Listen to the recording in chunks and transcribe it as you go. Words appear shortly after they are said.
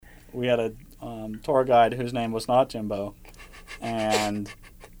we had a tour guide whose name was not Jimbo, and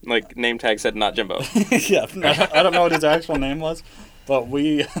Like, name tag said not Jimbo. yeah, I don't know what his actual name was, but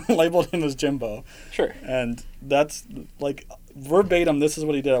we labeled him as Jimbo. Sure. And that's, like, verbatim, this is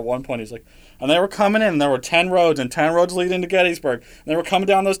what he did at one point. He's like, and they were coming in, and there were 10 roads, and 10 roads leading to Gettysburg. And they were coming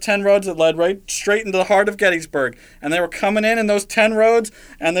down those 10 roads that led right straight into the heart of Gettysburg. And they were coming in those 10 roads,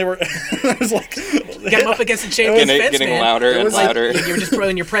 and they were, it was like... Get them up against the chain link fence, getting man. louder and louder. You're just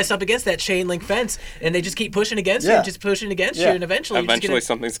you're pressed up against that chain link fence, and they just keep pushing against you, and just pushing against you, and eventually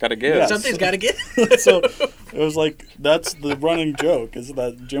Something's got to give. Yeah. something's got to give. So it was like, that's the running joke, is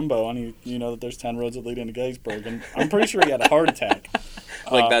that Jimbo, and you know that there's 10 roads that lead into Gettysburg, and I'm pretty sure he had a heart attack.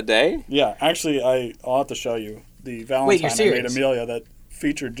 Like that day? Yeah, actually, I'll have to show you the Valentine I made Amelia that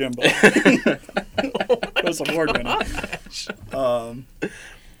featured Jimbo. It was award-winning.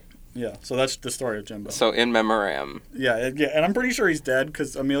 Yeah, so that's the story of Jimbo. So, in memoriam. Yeah, and I'm pretty sure he's dead,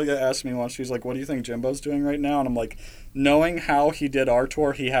 because Amelia asked me once, she's like, what do you think Jimbo's doing right now? And I'm like, knowing how he did our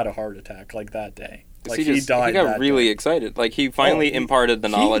tour, he had a heart attack, like, that day. Like, he died He got that really day. excited. Like, he finally imparted the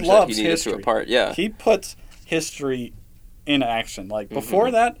knowledge that he needed to impart. Yeah. He puts history in action. Like, before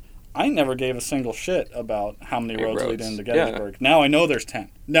that, I never gave a single shit about how many roads lead into Gettysburg. Yeah. Now I know there's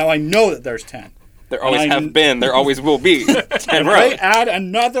 10. Now I know that there's 10. There always have been. There always will be. 10 roads. If they add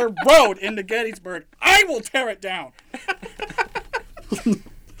another road into Gettysburg, I will tear it down.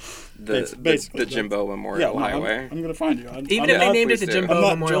 the Jimbo Memorial Highway. I'm going to find you. Even if they named it the Jimbo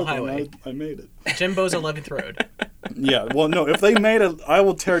Memorial Highway. I made it. Jimbo's 11th Road. Yeah, well, no, if they made it, I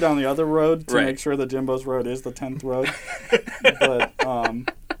will tear down the other road to make sure that Jimbo's road is the 10th road. But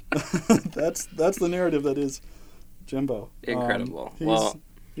that's the narrative that is Jimbo. Incredible.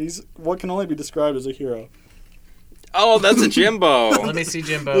 He's what can only be described as a hero. Oh, that's a Jimbo. Let me see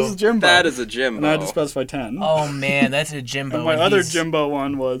Jimbo. This is Jimbo. That is a Jimbo. And I had to specify 10. Oh, man, that's a Jimbo. And my other Jimbo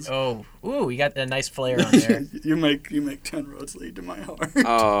one was... Oh, ooh, you got a nice flare on there. you make 10 roads lead to my heart.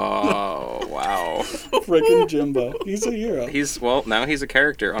 Oh, wow. Frickin' Jimbo. He's a hero. Now he's a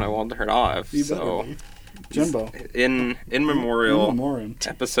character on I Won't Turn Off. So Jimbo. In memoriam.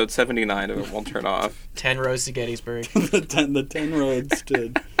 Episode 79 of It Won't Turn Off. 10 roads to Gettysburg. the 10 roads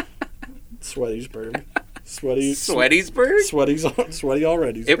to Swettysburg. Swettysburg? Sweaty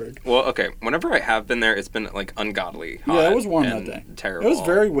already. Well, okay. Whenever I have been there, it's been like ungodly hot. Yeah, it was warm that day. Terrible. It was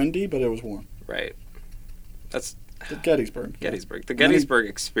very windy, but it was warm. Right. That's Gettysburg. The Gettysburg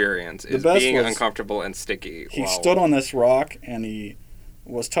experience is being uncomfortable and sticky. He stood on this rock and he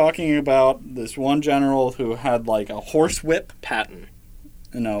was talking about this one general who had like a horsewhip. Patton.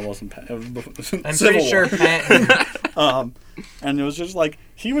 No, it wasn't Patton. I'm pretty sure Patton. And it was just like,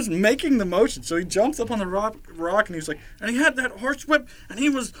 he was making the motion. So he jumps up on the rock and he's like, and he had that horsewhip and he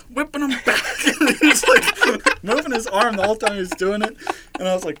was whipping him back. And he was like moving his arm the whole time he was doing it. And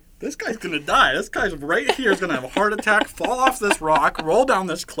I was like, this guy's going to die. This guy's right here is going to have a heart attack, fall off this rock, roll down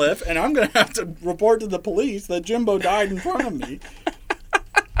this cliff, and I'm going to have to report to the police that Jimbo died in front of me.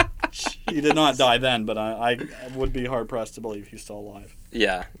 He did not die then, but I would be hard-pressed to believe he's still alive.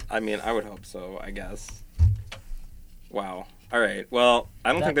 Yeah, I mean, I would hope so, I guess. Wow. All right, well,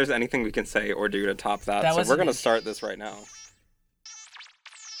 I don't think there's anything we can say or do to top that so we're going to start this right now.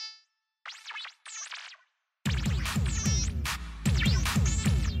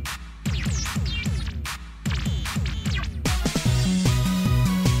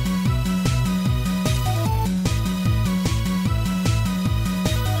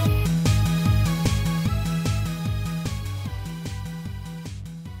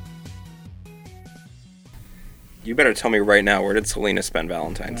 You better tell me right now, where did Selena spend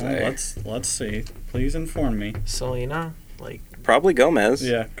Valentine's Day? Let's see. Please inform me. Selena? Probably Gomez.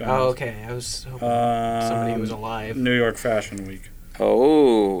 Yeah, Gomez. Oh, okay. I was hoping somebody who was alive. New York Fashion Week.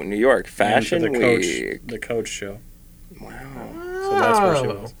 Oh, New York Fashion Week. The Coach show. Wow. So that's where she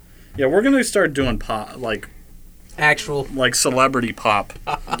was. Yeah, we're going to start doing pop, actual... celebrity pop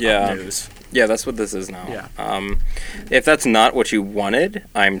news. Yeah, that's what this is now. Yeah. If that's not what you wanted,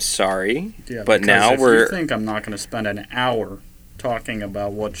 I'm sorry. Yeah, but now if you think I'm not going to spend an hour talking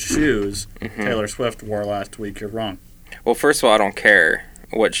about what shoes Taylor Swift wore last week, you're wrong. Well, first of all, I don't care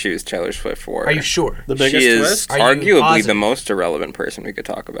what shoes Taylor Swift wore. Are you sure? The biggest twist? She is arguably the most irrelevant person we could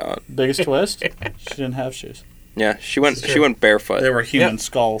talk about. Biggest twist? She didn't have shoes. Yeah, she went barefoot. They were human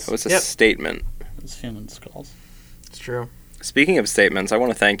skulls. It was a statement. It was human skulls. It's true. Speaking of statements, I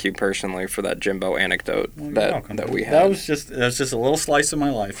want to thank you personally for that Jimbo anecdote that we had. That was just a little slice of my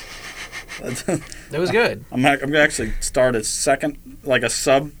life. That was good. I'm gonna actually start a second, a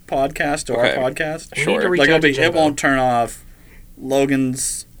sub podcast to our podcast. Sure. It Won't Turn Off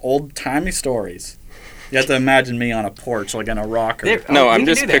Logan's old timey stories. You have to imagine me on a porch, like in a rocker. No, I'm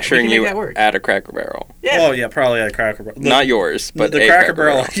just picturing you at a Cracker Barrel. Yeah. Oh, yeah, probably at a Cracker Barrel. Not yours, but the Cracker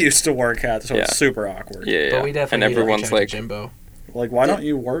Barrel I used to work at, so it's super awkward. Yeah, But we definitely and everyone's like, Jimbo. Like, why don't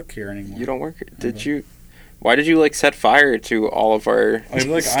you work here anymore? You don't work here. Did you? Why did you, like, set fire to all of our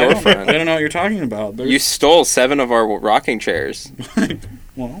storefront? I don't know what you're talking about. You stole 7 of our rocking chairs.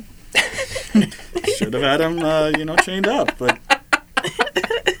 Well, should have had them, chained up, but...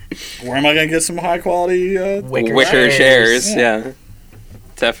 Where am I going to get some high-quality... Wicker chairs, yeah.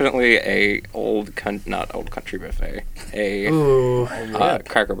 Definitely a not old country buffet.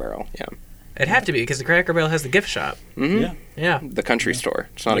 Cracker Barrel, yeah. It'd have to be, because the Cracker Barrel has the gift shop. Mm-hmm. Yeah. The country store.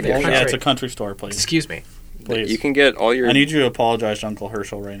 It's not a gift shop. Yeah, it's a country store, please. Excuse me. Please. You can get all your... I need you to apologize to Uncle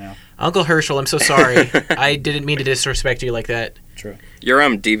Herschel right now. Uncle Herschel, I'm so sorry. I didn't mean to disrespect you like that. True. Your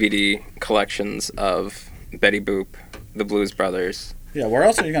DVD collections of Betty Boop, the Blues Brothers. Yeah, where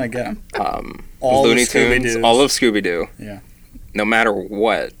else are you going to get them? All Looney Tunes, all of Scooby-Doo. Yeah. No matter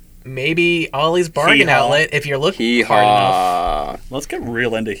what. Maybe Ollie's Bargain Outlet if you're looking hard enough. Let's get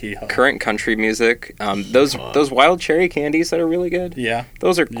real into hee-haw. Current country music. Those wild cherry candies that are really good. Yeah.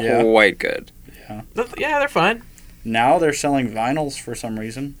 Those are quite good. Yeah, they're fine. Now they're selling vinyls for some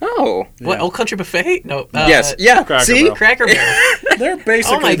reason. Oh. Yeah. What, Old Country Buffet? No. Yes. Yeah. Cracker See? Barrel. Cracker Barrel. They're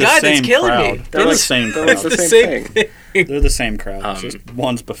basically oh my the God, same that's killing crowd. me. They're the same crowd. It's the same thing. They're the same crowd. Just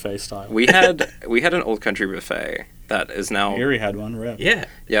one's buffet style. We had an Old Country Buffet that is now... Erie had one, rip. Yeah.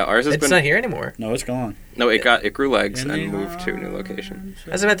 Yeah, ours has been... It's not here anymore. No, it's gone. No, it grew legs and moved to a new location.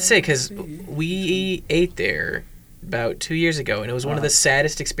 I was about to say, because we ate there about 2 years ago, and it was one of the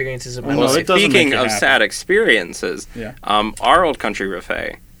saddest experiences of my life. Speaking of sad experiences, yeah. Our Old Country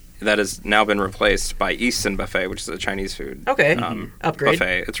Buffet that has now been replaced by Easton Buffet, which is a Chinese food upgrade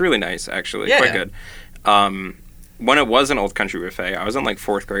buffet. It's really nice, actually. Yeah. Quite good. When it was an Old Country Buffet, I was in like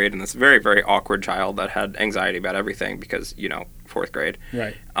 4th grade, and this very, very awkward child that had anxiety about everything because, 4th grade.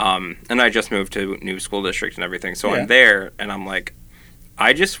 Right. And I just moved to new school district and everything, so I'm there, and I'm like,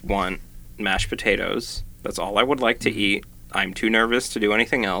 I just want mashed potatoes. That's all I would like to eat. I'm too nervous to do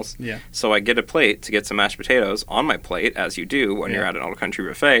anything else. Yeah. So I get a plate to get some mashed potatoes on my plate, as you do when you're at an Old Country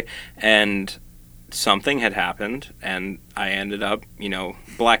Buffet, and something had happened, and I ended up,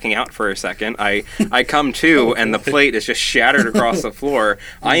 blacking out for a second. I come to, and the plate is just shattered across the floor.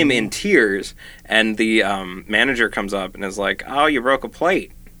 I am in tears, and the manager comes up and is like, "Oh, you broke a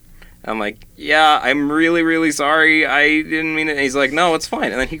plate." I'm like, "Yeah, I'm really, really sorry. I didn't mean it." And he's like, "No, it's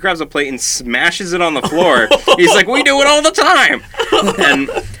fine." And then he grabs a plate and smashes it on the floor. He's like, "We do it all the time." And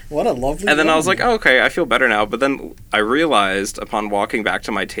what a lovely. And then I was like, oh, "Okay, I feel better now." But then I realized upon walking back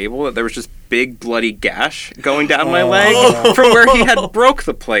to my table that there was just big bloody gash going down my leg from where he had broke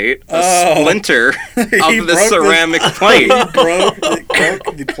the plate, a splinter of the ceramic plate. He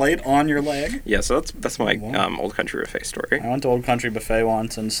broke the plate on your leg? Yeah, so that's my Old Country Buffet story. I went to Old Country Buffet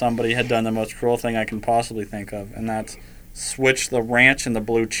once, and somebody had done the most cruel thing I can possibly think of, and that's switch the ranch and the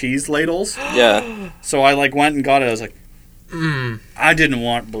blue cheese ladles. Yeah. So I went and got it. I was like, I didn't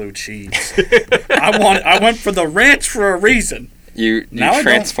want blue cheese. I went for the ranch for a reason. You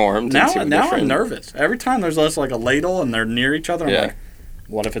transformed into a Now different... I'm nervous. Every time there's less like a ladle and they're near each other, I'm like,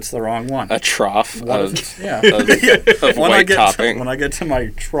 what if it's the wrong one? A trough of white topping. When I get to my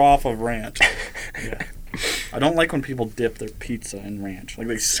trough of ranch. Yeah. I don't like when people dip their pizza in ranch. Like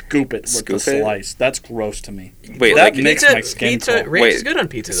they scoop it with the slice. That's gross to me. Wait, that makes my skin cold. Ranch is good on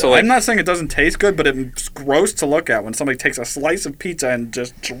pizza, though. So I'm not saying it doesn't taste good, but it's gross to look at when somebody takes a slice of pizza and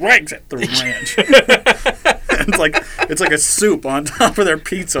just drags it through ranch. It's like a soup on top of their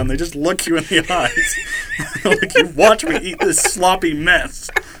pizza, and they just look you in the eyes. Like, you watch me eat this sloppy mess.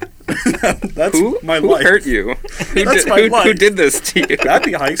 That's my life. Who hurt you? Who did this to you? That'd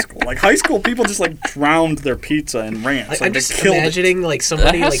be high school. Like high school, people just drowned their pizza in ranch. I'm just imagining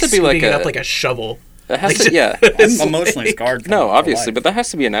somebody scooping it up like a shovel. That has to, yeah. I'm emotionally scarred. No, obviously, but that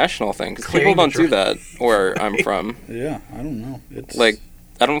has to be a national thing because people don't do that where I'm from. Yeah, I don't know. It's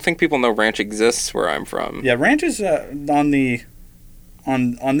I don't think people know ranch exists where I'm from. Yeah, ranch is on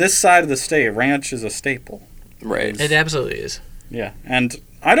this side of the state. Ranch is a staple. Right. It absolutely is. Yeah, and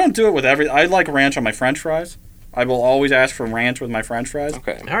I don't do it with I like ranch on my French fries. I will always ask for ranch with my French fries.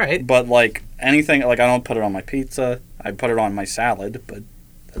 Okay. All right. But anything, I don't put it on my pizza. I put it on my salad, but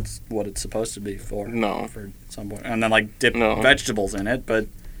that's what it's supposed to be for. No. For some point. And then dip vegetables in it, but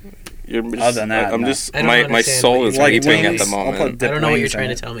other than that, my soul is weeping at the moment. I don't know what you're trying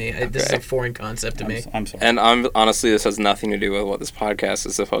to tell me. This is a foreign concept to me. I'm sorry. And honestly, this has nothing to do with what this podcast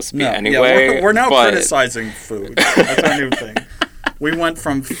is supposed to be anyway. Yeah, we're now criticizing food. That's our new thing. We went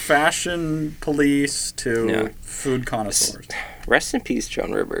from fashion police to food connoisseurs. Rest in peace,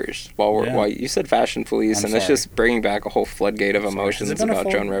 Joan Rivers. Yeah. While you said Fashion Police, I'm and it's sorry. just bringing back a whole floodgate of Has emotions it been a about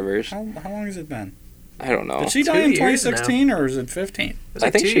full- Joan Rivers. How long has it been? I don't know. Did she 2 die in years 2016 or is it 15? It was I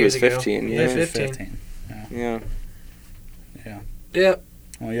like think 2 she was years ago. 15, Yeah, yeah. 15. Yeah. Yep.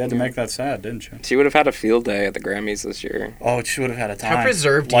 Well, you had to make that sad, didn't you? She would have had a field day at the Grammys this year. Oh, she would have had a time. How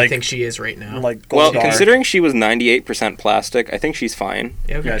preserved do you think she is right now? Like Well, gold star. considering she was 98% plastic, I think she's fine.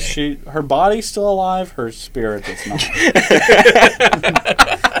 Okay. Yeah, her body's still alive, her spirit is not.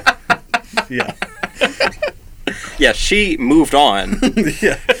 Yeah. Yeah, she moved on,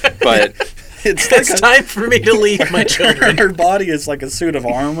 Yeah. but It's It's time for me to leave my children. her body is like a suit of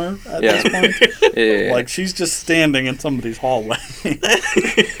armor at Yeah. this point. yeah. Like she's just standing in somebody's hallway.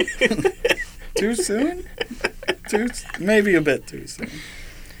 Too soon? Maybe a bit too soon.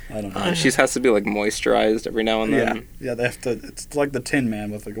 I don't know. she has to be like moisturized every now and then. Yeah, they have to. It's like the Tin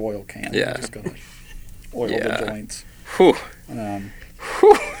Man with the oil can. Yeah. You just gotta oil Yeah. the joints. Whew.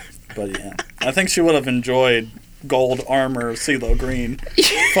 But yeah, I think she would have enjoyed gold armor CeeLo Green.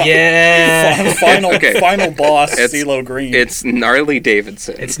 Yeah. Final boss It's- CeeLo Green. It's Gnarly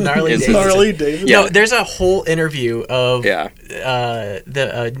Davidson. It's Gnarly Is- Davidson. Gnarly David. Yeah. No, there's a whole interview of Yeah.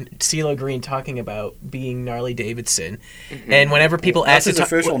 the CeeLo Green talking about being Gnarly Davidson, and whenever people That's ask his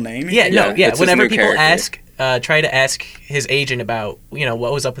official name? yeah, Yeah, no, yeah. it's his Whenever new people character. try to ask his agent about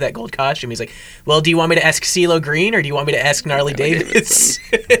what was up with that gold costume, he's like, "Well, do you want me to ask CeeLo Green or do you want me to ask Gnarly Davidson?"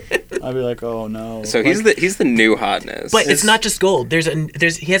 I'd be like, oh no. So Like, he's the new hotness. But it's not just gold.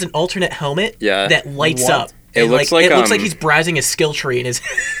 He has an alternate helmet Yeah. that lights What? up. It And, looks it looks like like he's browsing a skill tree in his.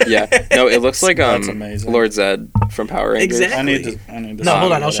 yeah. No, it looks like That's amazing. Lord Zed from Power Rangers. Exactly. I need to. No, see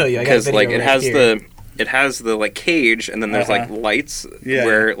hold on, that. I'll show you. I got a Because video like it right has here. it has the like cage, and then there's like lights Yeah.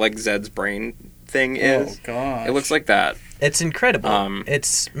 where like Zed's brain thing Oh is. god. It looks like that. It's incredible.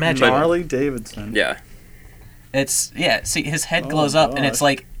 It's magic. Gnarly Davidson. Yeah. See, his head Oh, glows up, and gosh. it's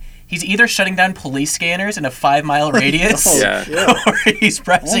like he's either shutting down police scanners in a 5-mile radius, Oh, Yeah. or he's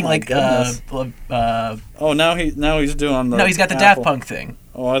pressing Oh my like Oh, now he's doing the. no, he's got the Apple. Daft Punk thing.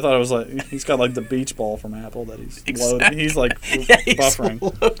 Oh, I thought it was like he's got like the beach ball from Apple that he's Exactly. loading. He's like Yeah, he's buffering.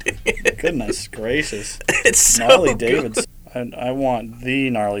 loading it. Goodness gracious. It's so Gnarly good. Davidson. I want the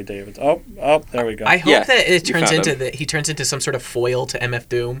Gnarly Davidson. Oh, there we go. I hope Yeah, that it you turns found into him. that he turns into some sort of foil to MF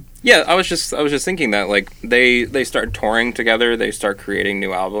Doom. Yeah, I was just thinking that like they start touring together, they start creating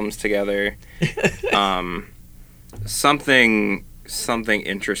new albums together. Something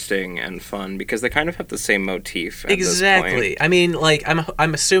interesting and fun because they kind of have the same motif at this Exactly. point. I mean, like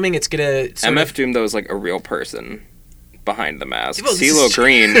I'm assuming it's gonna sort MF of, Doom though is like a real person behind the mask. Well, CeeLo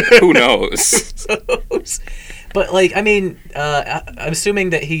Green, who knows? But like, I mean, I'm assuming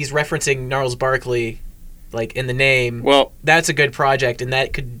that he's referencing Gnarls Barkley, like in the name. Well, That's a good project, and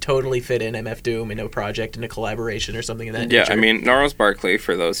that could totally fit in MF Doom in a project, in a collaboration, or something of that yeah, nature. I mean, Gnarls Barkley,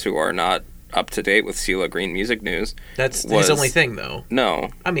 for those who are not up to date with CeeLo Green music news, that's was- his only thing, though. no,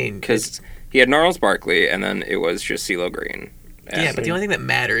 I mean, because he had Gnarls Barkley, and then it was just CeeLo Green. And- yeah, but the only thing that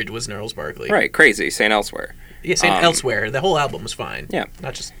mattered was Gnarls Barkley. right, Crazy, Saint Elsewhere. Yeah, same Um, Elsewhere. The whole album was fine. Yeah.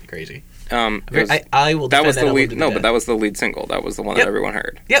 Not just Crazy. It was- I will that defend was the album lead. to No, death. but that was the lead single. That was the one Yep. that everyone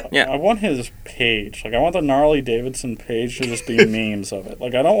heard. Yep. Yeah. I want his page. Like I want the Gnarly Davidson page to just be memes of it.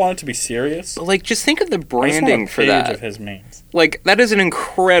 Like I don't want it to be serious. But, like, just think of the I just want branding a for page that. of his memes. Like, that is an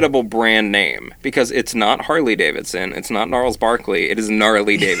incredible brand name because it's not Harley Davidson, it's not Gnarls Barkley, it is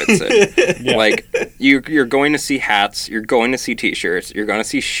Gnarly Davidson. Yeah. Like, you're going to see hats, you're going to see t-shirts, you're going to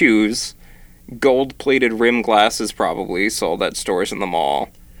see shoes, gold-plated rim glasses probably sold at stores in the mall.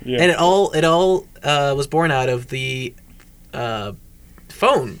 Yeah. And it all was born out of the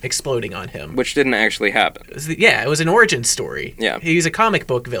phone exploding on him. Which didn't actually happen. Yeah, it was an origin story. Yeah. He's a comic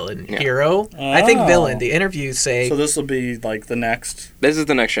book villain. Yeah. Hero. I think Oh. villain. The interviews say So this will be like the next. This is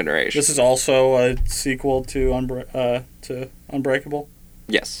the next generation. This is also a sequel to Unbreakable.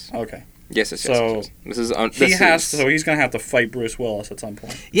 Yes. Okay. Yes. So, yes. This is So he's gonna have to fight Bruce Willis at some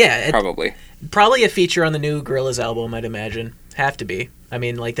point. probably. probably a feature on the new Gorillaz album, I'd imagine. Have to be. I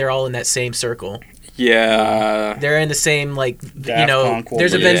mean, like, they're all in that same circle. Yeah. They're in the same, like, Daft Punk will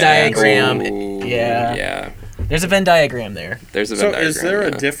there's a be Venn there. diagram. Ooh, Yeah. Yeah. There's a Venn diagram there. There's a So Venn diagram. is there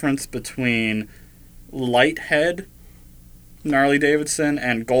a yeah. difference between Lighthead, Gnarly Davidson,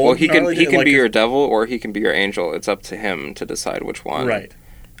 and Gold? Well, he can Gnarly he can like be if- your devil or he can be your angel. It's up to him to decide which one. right.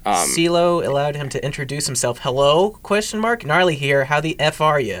 CeeLo allowed him to introduce himself. Hello? ? Gnarly here. How the F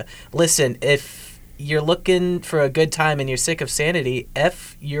are you? Listen, if you're looking for a good time and you're sick of sanity,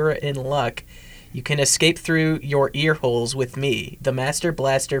 F, you're in luck. You can escape through your ear holes with me, the Master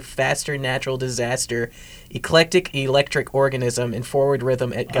Blaster, faster natural disaster, eclectic electric organism, and forward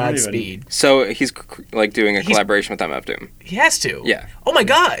rhythm at Godspeed. So he's like doing a collaboration with MF Doom. He has to. Yeah. Oh my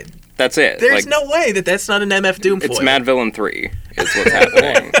God. That's it. There's like, no way that's not an MF Doom foil. It's Mad Villain 3 is what's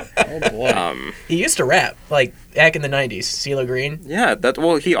happening. Oh boy. He used to rap, like, back in the 90s. CeeLo Green. Yeah,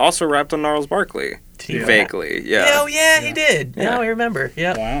 well, he also rapped on Gnarls Barkley. Did he rap? Vaguely, yeah. Oh, yeah, he did. Yeah. Now I remember.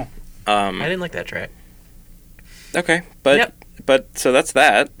 Yeah. Wow. I didn't like that track. Okay, but so that's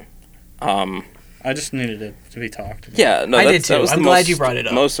that. I just needed it to be talked about. Yeah, no, I that's, did too. that was I'm the glad most, you brought it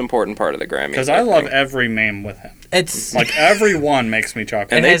up. Most important part of the Grammys. Because I love think. every meme with him. It's Like, every one makes me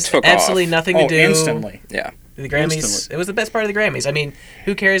chuckle. it they has took absolutely off. nothing to do. Instantly. Yeah. The Grammys. Instantly. It was the best part of the Grammys. I mean,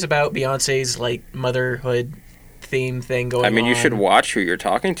 who cares about Beyonce's like motherhood theme thing going on? I mean, you should watch who you're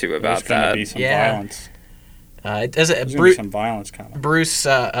talking to about There's going to that. be some Yeah. violence. It does There's going to be some violence coming. Bruce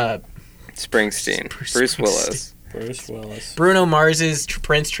Springsteen. Bruce Willis. Bruce Willis. Bruno Mars's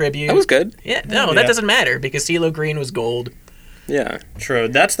Prince tribute. That was good. Yeah, no, Yeah. that doesn't matter because CeeLo Green was gold. Yeah. True.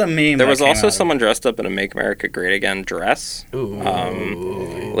 That's the meme. There that was came also out of someone dressed up in a Make America Great Again dress. Ooh.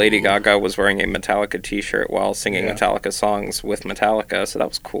 Lady Gaga was wearing a Metallica t-shirt while singing Yeah. Metallica songs with Metallica, so that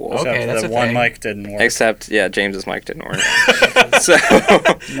was cool. it. Okay, Except that's that a one thing. mic didn't work. Except, yeah, James's mic didn't work. So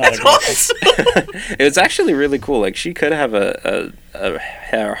Not a good Awesome. it was actually really cool. Like, she could have a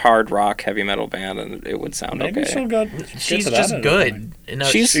hard rock heavy metal band and it would sound Maybe okay. she'll get She's to that just at a good. point. No,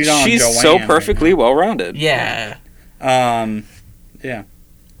 She's She's on so Joanne perfectly well-rounded. yeah. Yeah.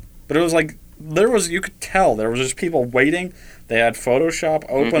 But it was like you could tell there was just people waiting. They had Photoshop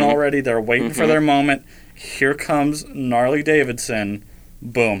open already. They're waiting for their moment. Here comes Gnarly Davidson.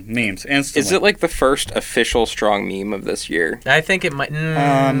 Boom, memes instantly. Is it like the first official strong meme of this year? I think it might.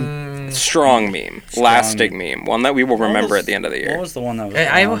 Strong meme. Lasting meme. One that we will remember at the end of the What year. was the one that was?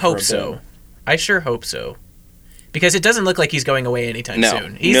 I around for hope a so. bit? I sure hope so. Because it doesn't look like he's going away anytime No,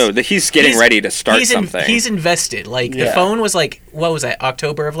 soon. he's getting ready to start he's something. He's invested. Like the Yeah. phone was like, what was that?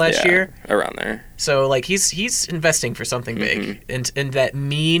 October of last year. Around there. So like he's investing for something big in that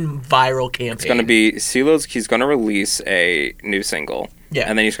mean viral campaign. It's going to be CeeLo's. He's going to release a new single. Yeah.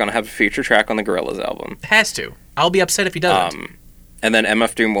 And then he's going to have a feature track on the Gorillaz album. Has to. I'll be upset if he doesn't. And then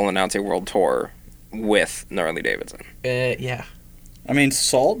MF Doom will announce a world tour with Gnarly Davidson. Yeah. I mean,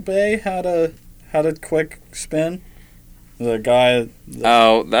 Salt Bay had a quick spin. The guy.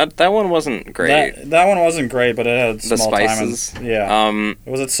 Oh, that one wasn't great. That one wasn't great, but it had The small spices. time. Yeah.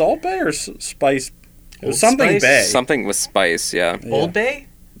 Was it Salt Bay or Spice? It was something Spice? Bay. Something with spice, yeah. Yeah. Old Bay?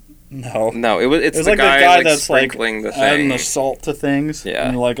 No. No, it's It was the like guy, the guy like, that's like sprinkling the adding thing. the salt to things Yeah.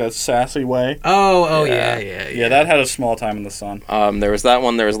 in like a sassy way. Oh Yeah. yeah. Yeah, that had a small time in the sun. There was that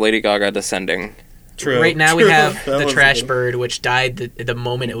one. There was Lady Gaga Descending. True. Right now we True. have That the was Trash good. Bird, which died the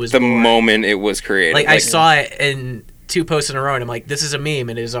moment it was The born. moment it was created. Like I saw it in 2 posts in a row, and I'm like, this is a meme,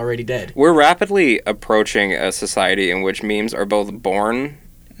 and it is already dead. We're rapidly approaching a society in which memes are both born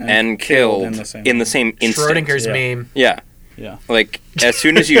and killed in the same instant. Schrodinger's Yeah. meme. Yeah. Yeah. Like, as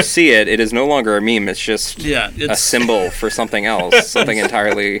soon as you see it, it is no longer a meme. It's just a it's symbol for something else, something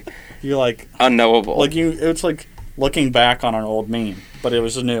entirely you're like unknowable. it's like looking back on an old meme, but it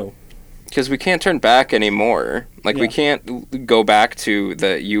was new. Because we can't turn back anymore. Like, we Yeah. can't go back to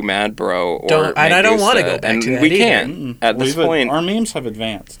the "you mad bro" or I don't want wanna go back to that we either. can't at this point. Our memes have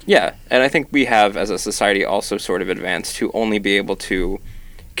advanced. Yeah, and I think we have, as a society, also sort of advanced to only be able to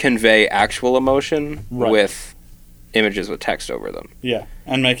convey actual emotion Right. with images with text over them. Yeah,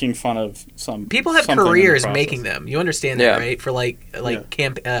 and making fun of some People have something in the careers process. making them. You understand that, Yeah. right? For like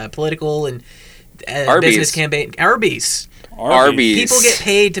Yeah. political and Arby's. business campaign. Arby's. Arby's. People get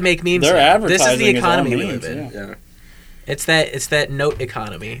paid to make memes. Their now. advertising This is the is economy all we memes, live in. yeah. Yeah. It's that note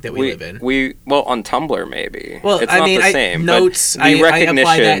economy that we live in. Well, on Tumblr maybe. Well, it's I not mean, the same. notes. but the I apply that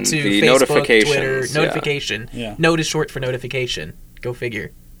recognition, to the Facebook, notifications, Twitter. yeah. Notification. Yeah. Note is short for notification. Go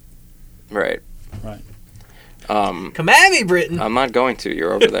figure. Right. Right. Come at me, Britain. I'm not going to.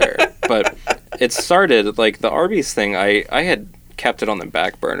 You're over there. But it started like the Arby's thing. I had kept it on the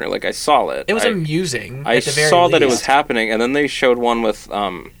back burner. Like, I saw it. It was I amusing. I at the very saw that it was least. happening, and then they showed one with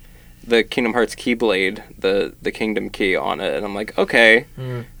the Kingdom Hearts Keyblade, the Kingdom Key on it, and I'm like, okay,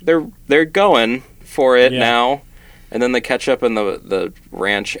 they're going for it Yeah. now. And then they catch up in the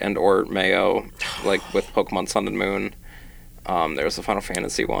ranch and or mayo, like with Pokemon Sun and Moon. There was the Final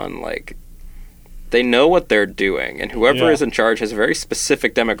Fantasy one. Like, they know what they're doing, and whoever Yeah. is in charge has a very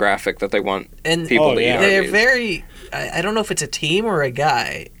specific demographic that they want And people Oh, to eat yeah. they're Arby's. very. I don't know if it's a team or a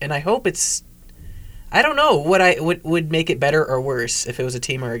guy, and I hope it's. I don't know what I would make it better or worse if it was a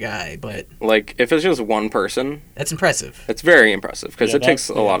team or a guy, but Like, if it's just one person, that's impressive. it's very impressive because Yeah, it takes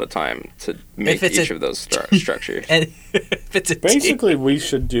a that's- lot of time to make it's each a- of those structures. And if it's a team, Basically, we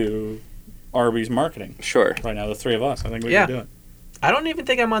should do Arby's marketing Sure. right now. The three of us. I think we Yeah. can do it. I don't even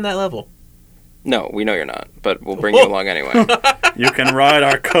think I'm on that level. No, we know you're not, but we'll bring you along anyway. You can ride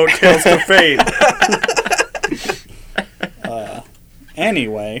our coattails to fate.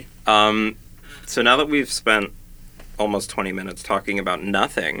 Anyway, So now that we've spent almost 20 minutes talking about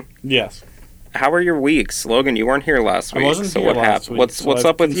nothing, yes. how are your weeks? Logan, you weren't here last week. I wasn't so here what last happened? week. What's so what's I've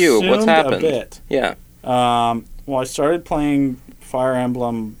up with you? What's consumed a happened? bit. Yeah. Well, I started playing Fire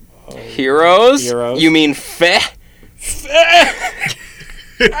Emblem. Heroes? Heroes. You mean Fe?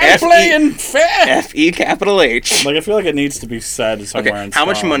 I'm playing fair. F-E capital H. Like, I feel like it needs to be said somewhere Okay, in how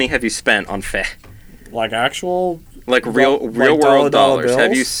much song. money have you spent on Fe? Like actual Like Like real dollar world dollars. bills?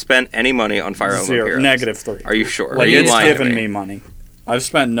 Have you spent any money on Fire Emblem zero, Heroes? -3. Are you sure? Like, Are you it's lying to given me money. I've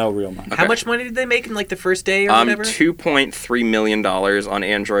spent no real money. How much money did they make in like the first day or whatever? $2.3 million on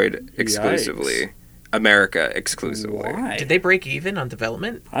Android exclusively. America exclusively. Why? Did they break even on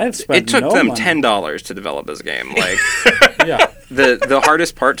development? I have spent It took no them money. $10 to develop this game. Like Yeah. the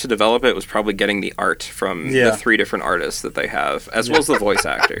hardest part to develop it was probably getting the art from Yeah. the 3 different artists that they have, as well as the voice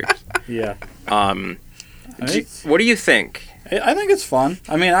actors. Yeah. What do you think? I think it's fun.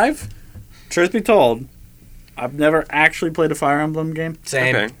 I mean, truth be told, I've never actually played a Fire Emblem game.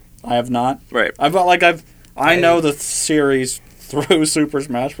 Same. Okay, I have not. right. I know the series through Super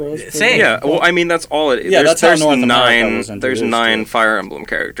Smash Bros. Same. Yeah, well, I mean that's all it. Yeah, there's, that's how there's North America nine. was There's introduced 9 to it. Fire Emblem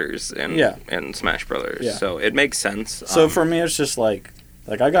characters in Yeah. in Smash Brothers, Yeah. so it makes sense. So for me, it's just like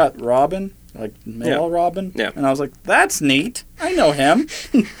I got Robin, like male Robin, Yeah. and I was like, that's neat. I know him.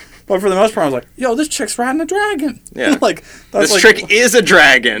 But for the most part, I was like, yo, this chick's riding a dragon. Yeah. Like that's this like, trick is a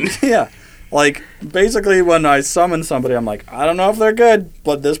dragon. Yeah. Like basically, when I summon somebody, I'm like, I don't know if they're good,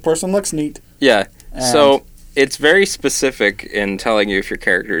 but this person looks neat. Yeah. And So it's very specific in telling you if your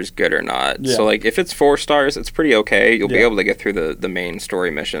character is good or not. Yeah. So like if it's 4 stars, it's pretty okay. You'll be Yeah. able to get through the main story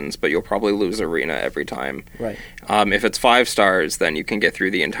missions, but you'll probably lose arena every time. Right. If it's 5 stars, then you can get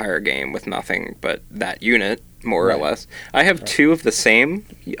through the entire game with nothing but that unit, more Right. or less. I have 2 of the same.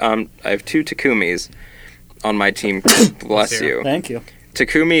 I have 2 Takumis on my team. Bless you. Thank you.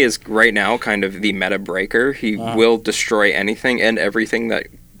 Takumi is right now kind of the meta breaker. He will destroy anything and everything that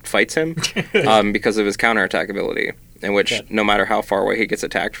fights him because of his counterattack ability, in which Okay. no matter how far away he gets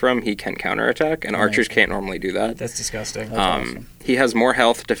attacked from, he can counterattack, and archers can't normally do that. That's disgusting. That's awesome. He has more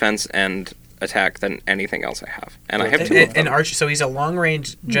health, defense, and attack than anything else I have. And I have 2 of And them. Archer, so he's a long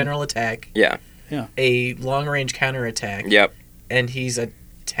range general attack, Yeah. a long range counter attack, Yep. and he's a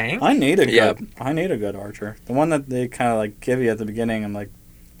tank. I need a good. Yeah. I need a good archer. The one that they kind of like give you at the beginning, and like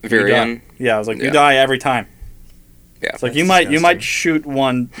Virion. yeah, I was like, you Yeah. die every time. Yeah. It's like That's you might disgusting. shoot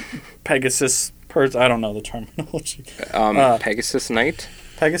one Pegasus person. I don't know the terminology. Pegasus Knight.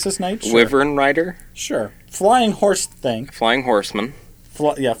 Pegasus Knight. Sure. Wyvern Rider. Sure. Flying horse thing. Flying Horseman.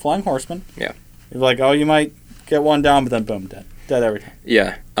 Flying horseman. Yeah. You're like, oh, you might get one down, but then boom, dead every time.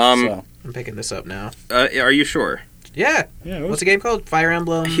 Yeah. So I'm picking this up now. Are you sure? Yeah. yeah, it was, What's the game called? Fire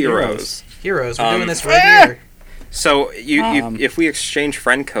Emblem Heroes. Heroes. We're doing this Ah! right here. So you Um, if we exchange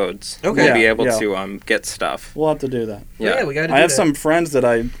friend codes, Okay. we'll be Yeah, able yeah. to get stuff. we'll have to do that. Yeah, we got to do I have that. some friends that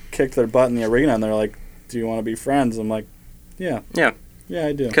I kicked their butt in the arena, and they're like, "Do you want to be friends?" I'm like, "Yeah, Yeah. yeah,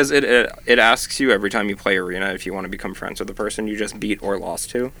 I do." Because it asks you every time you play arena if you want to become friends with the person you just beat or lost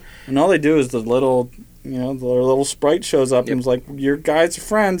to. And all they do is the little sprite shows up Yep. and is like, "Your guys are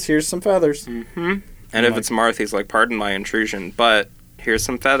friends. Here's some feathers." Mm-hmm. And if like- it's Marth, he's like, "Pardon my intrusion, but here's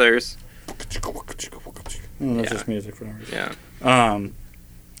some feathers." And that's Yeah. just music for no reason. Yeah.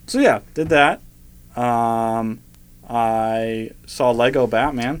 So yeah, did that. I saw Lego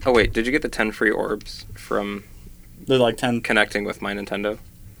Batman. Oh wait, did you get the 10 free orbs from They're like 10. connecting with my Nintendo?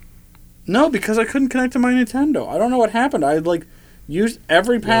 No, because I couldn't connect to my Nintendo. I don't know what happened. I like used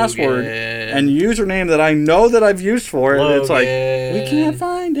every password and username that I know that I've used for it. And it's like we can't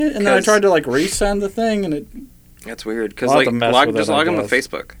find it. And then I 'Cause- tried to like resend the thing, and it That's weird. Because I'll have like to mess with just it, I log in with guess.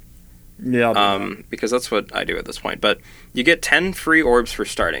 Facebook. yeah. I'll do that. Because that's what I do at this point. But you get 10 free orbs for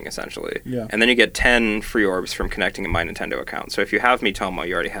starting, essentially. Yeah. And then you get 10 free orbs from connecting a My Nintendo account. So if you have Miitomo,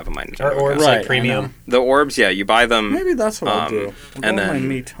 you already have a My Nintendo Or orbs account. Right, like premium. I know. The orbs, yeah, you buy them, Maybe that's what I'll do. I'll and go with then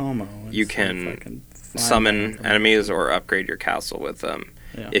my Miitomo. and you see if can I find summon that. enemies or upgrade your castle with them.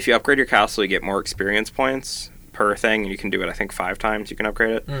 Yeah. If you upgrade your castle, you get more experience points per thing, and you can do it, I think, 5 times you can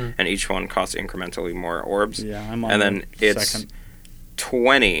upgrade it. Mm. And each one costs incrementally more orbs. Yeah, I'm on And the then it's second.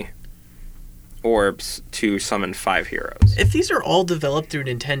 20 orbs to summon 5 heroes. If these are all developed through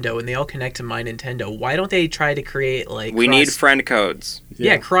Nintendo and they all connect to My Nintendo, why don't they try to create like We need friend codes.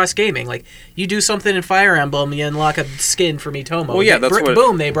 Yeah, cross gaming. Like you do something in Fire Emblem, you unlock a skin for Miitomo. Well, yeah, that's what.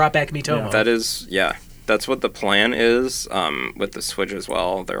 Boom, they brought back Miitomo. That is, yeah. That's what the plan is with the Switch as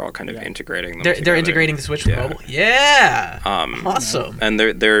well. They're all kind of integrating them They're integrating the Switch with mobile? Yeah. Awesome. And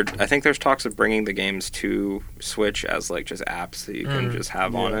they're I think there's talks of bringing the games to Switch as like just apps that you can just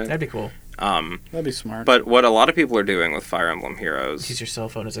have on it. That'd be cool. That'd be smart. But what a lot of people are doing with Fire Emblem Heroes... Use your cell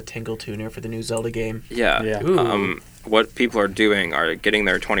phone as a tingle tuner for the new Zelda game. Yeah. What people are doing are getting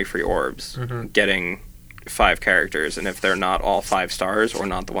their 20 free orbs, getting 5 characters, and if they're not all 5 stars or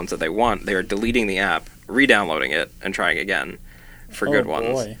not the ones that they want, they are deleting the app, re-downloading it, and trying again for good ones.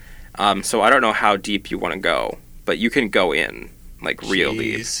 Boy. So I don't know how deep you want to go, but you can go in like real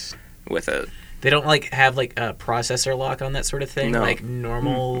deep with it. They don't like have like a processor lock on that sort of thing, No. like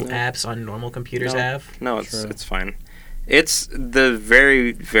normal apps on normal computers have. No, it's fine. It's the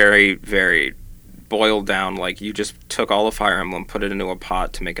very, very, very boiled down, like you just took all of Fire Emblem, put it into a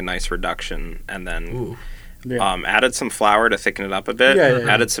pot to make a nice reduction, and then added some flour to thicken it up a bit,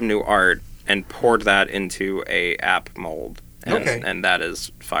 added some new art, and poured that into a app mold. And that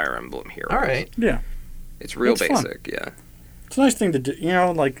is Fire Emblem Heroes. All right. Yeah. It's real It's basic, fun. Yeah. It's a nice thing to do. You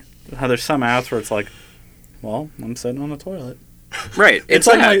know, like how there's some apps where it's like, well, I'm sitting on the toilet. Right. It's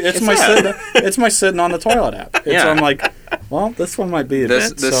like it's my sitting on the toilet app. I'm like, well, this one might be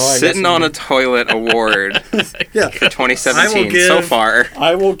this sitting on a toilet award for 2017 so far.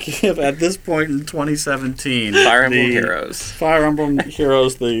 I will give at this point in 2017 Fire Emblem Heroes. Fire Emblem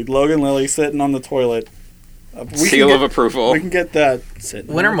Heroes, the Logan Lily sitting on the toilet. Seal of approval. We can get that.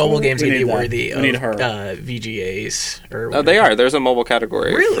 When are mobile games going to be worthy of her. VGAs? They are. There's a mobile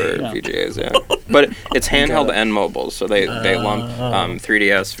category for Yeah. VGAs, yeah. But it's handheld and mobile, so they lump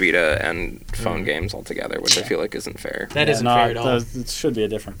 3DS, Vita, and phone games all together, which I feel like isn't fair. That isn't fair at all. It should be a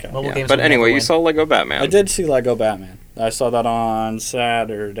different category. Mobile games But will anyway, never you win. saw Lego Batman. I did see Lego Batman. I saw that on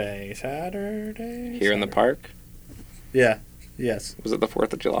Saturday. Here in the park? Yeah. Yes. Was it the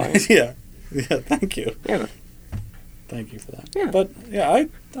 4th of July? Yeah. Thank you. Yeah. Thank you for that. Yeah. But yeah,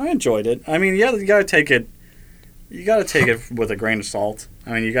 I enjoyed it. I mean, yeah, you gotta take it with a grain of salt.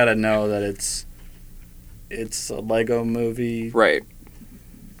 I mean, you gotta know that it's a Lego movie, Right.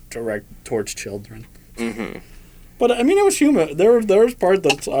 direct towards children. Mm-hmm. But I mean, it was humor. There was part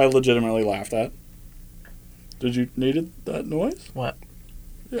that I legitimately laughed at. Did you needed that noise? What?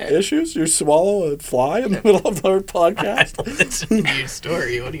 Issues? You swallow a fly in the middle of our podcast? That's a new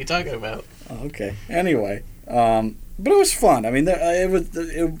story. What are you talking about? Okay. Anyway, but it was fun. I mean,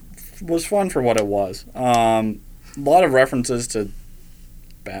 it was fun for what it was. A lot of references to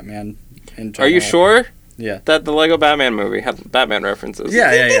Batman. In general. Are you sure? Yeah. That the Lego Batman movie had Batman references?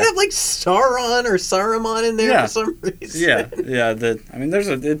 Yeah. They have like Sauron or Saruman in there for some reason. Yeah. I mean, there's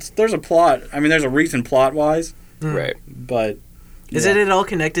a plot. I mean, there's a reason plot wise. Right. But is it at all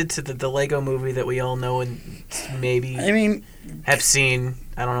connected to the Lego movie that we all know and maybe have seen?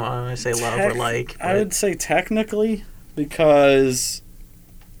 I don't know. I want to say love or like. I would say technically because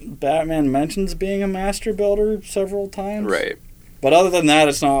Batman mentions being a master builder several times. Right. But other than that,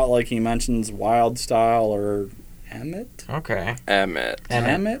 it's not like he mentions Wildstyle or Emmett. Okay. Emmett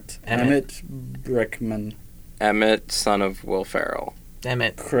Brickman. Emmett, son of Will Ferrell.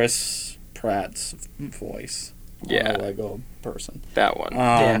 Emmett. Chris Pratt's voice. Yeah. A Lego person. That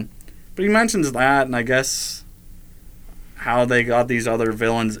one. But he mentions that, and I guess how they got these other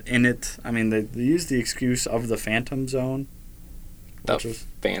villains in it. I mean, they used the excuse of the Phantom Zone.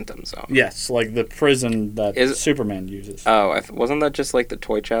 Phantom Zone. Yes, like the prison that Superman uses. Oh, wasn't that just like the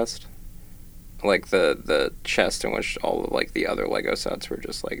toy chest? Like the chest in which all of like the other Lego sets were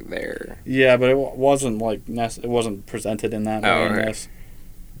just like there. Yeah, but it wasn't like it wasn't presented in that way in this.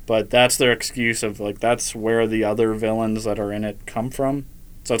 But that's their excuse of like that's where the other villains that are in it come from.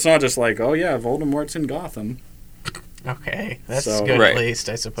 So it's not just like, oh yeah, Voldemort's in Gotham. Okay, that's good at least,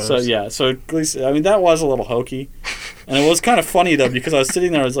 I suppose. So at least I mean that was a little hokey, and it was kind of funny though because I was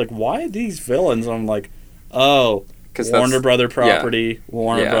sitting there, I was like, why are these villains? And I'm like, oh, Warner Brother property,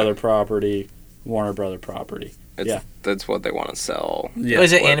 Warner Brother property, Warner Brother property. That's what they want to sell. Yeah.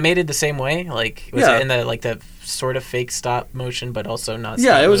 Was it animated the same way? Like was it in the sort of fake stop motion, but also not?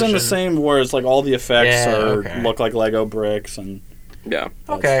 Yeah, stop it was motion? in the same where it's like all the effects look like Lego bricks and. Yeah.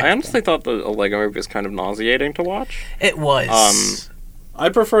 Okay. I honestly thought the Lego movie was kind of nauseating to watch. It was. I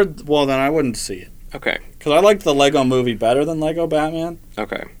preferred. Well, then I wouldn't see it. Okay. Because I liked the Lego movie better than Lego Batman.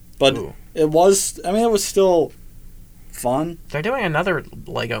 Okay. But it was. I mean, it was still fun. They're doing another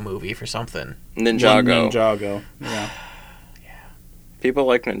Lego movie for something. Ninjago. Ninjago. Yeah. People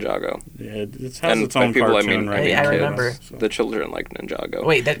like Ninjago. Yeah, it has And its own by people, I cartoon mean, right Hey, now, I too, remember. so- The children like Ninjago.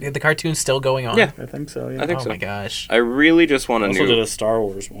 Wait, the cartoon's still going on? Yeah. I think so, yeah. I think Oh so. my gosh. I really just want a also new. did a Star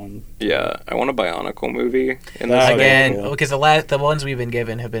Wars one. Yeah, I want a Bionicle movie in That- this. Again, cool. because the ones we've been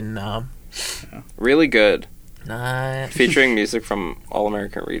given have been Really good, not featuring music from All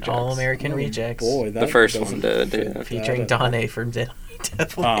American Rejects. All American Rejects. Boy, that The first doesn't one did, fit yeah. that Featuring at all. Donnie from Devil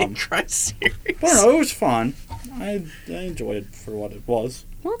May Cry series. I don't know, it was fun. I enjoyed it for what it was.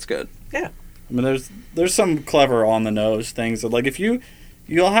 Well, that's good. I mean, there's some clever on the nose things that, like, if you'll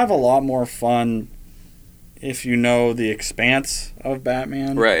have a lot more fun if you know the expanse of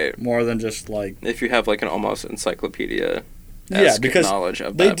Batman, Right. More than just like If you have like an almost encyclopedia because knowledge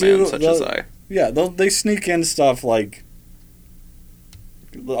of they Batman, do such as I. they sneak in stuff like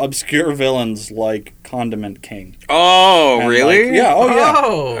obscure villains like Condiment King. Oh, And, really? like, yeah. Oh yeah.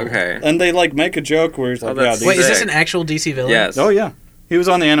 Oh. Okay. And they like make a joke where he's like, that's these Wait, is sick. this an actual DC villain? Yes. Oh yeah. He was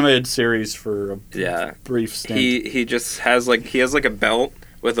on the animated series for a Yeah. brief stint. He just has like a belt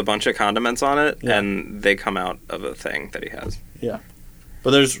with a bunch of condiments on it, Yeah. and they come out of a thing that he has. But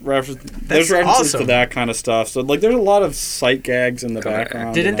there's references awesome. to that kind of stuff. So like, there's a lot of sight gags in the Come here.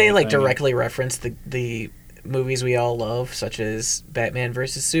 background. Didn't and they like everything. directly reference the movies we all love, such as Batman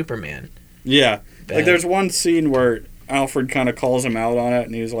versus Superman? Yeah. Bad. Like there's one scene where Alfred kind of calls him out on it,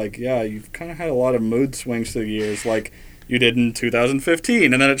 and he's like, "Yeah, you've kind of had a lot of mood swings through the years, like you did in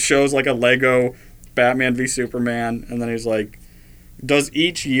 2015." And then it shows like a Lego Batman v Superman, and then he's like, "Does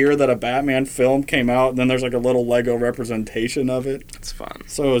each year that a Batman film came out?" And then there's like a little Lego representation of it. It's fun.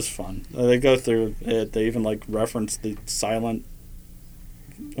 So it was fun. They go through it. They even like reference the silent.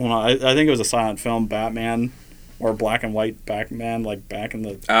 Well, I think it was a silent film Batman, or black and white Batman, like back in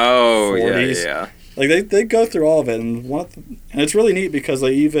the Oh, 40s. yeah. like they go through all of it, and and it's really neat because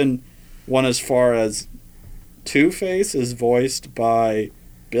they even went as far as Two-Face is voiced by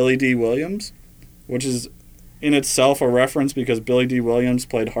Billy D. Williams, which is in itself a reference because Billy D. Williams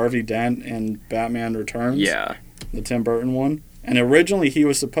played Harvey Dent in Batman Returns, Yeah. the Tim Burton one, and originally he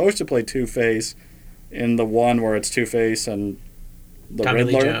was supposed to play Two-Face in the one where it's Two-Face and the Tommy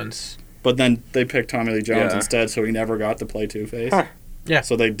Riddler, Lee Jones. but then they picked Tommy Lee Jones Yeah. instead, so he never got to play Two-Face. Huh. Yeah.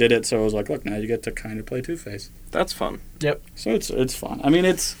 So they did it, so it was like, look, now you get to kind of play Two-Face. That's fun. So it's fun. I mean,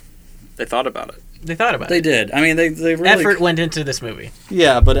 They thought about it. They thought about they it. did. I mean, they really Effort went into this movie.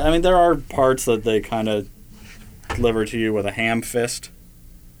 Yeah, but I mean, there are parts that they kind of deliver to you with a ham fist,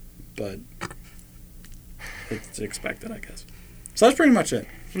 but it's expected, I guess. So that's pretty much it.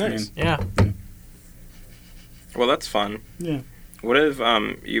 Nice. Yeah. Well, that's fun. Yeah. What have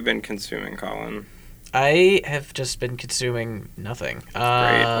you been consuming, Colin? I have just been consuming nothing. Great.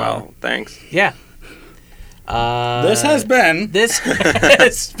 Well, thanks. Yeah. This has been. This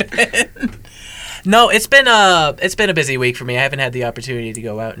has been. No, it's been a busy week for me. I haven't had the opportunity to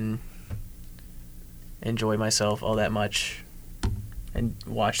go out and enjoy myself all that much and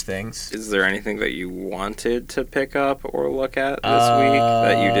watch things. Is there anything that you wanted to pick up or look at this week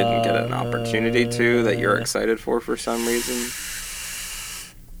that you didn't get an opportunity to, that you're excited for some reason?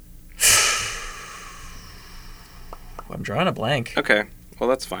 I'm drawing a blank. Okay. Well,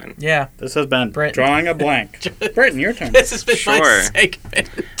 that's fine. Yeah. This has been Brent. drawing a blank. Britton, your turn. This has been my Sure. segment.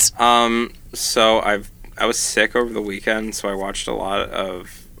 So I was sick over the weekend, so I watched a lot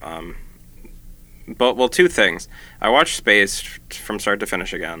of two things. I watched Space from start to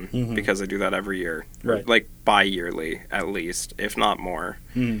finish again Mhm. because I do that every year, Right. like bi-yearly at least, if not more,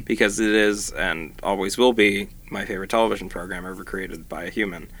 Mhm. because it is and always will be my favorite television program ever created by a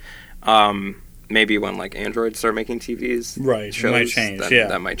human. Maybe when like androids start making TVs, Right, it shows, might change, then yeah.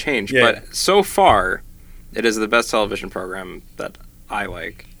 that might change. Yeah. But so far, it is the best television program that I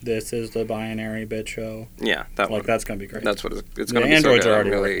like. This is the binary bit show. Yeah, that Like, one. that's going to be great. That's what it's The going to be. androids So are good. already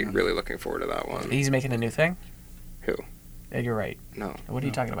I'm really, working on it. really looking forward to that one. He's making a new thing? Who? Yeah, you're right. No, What are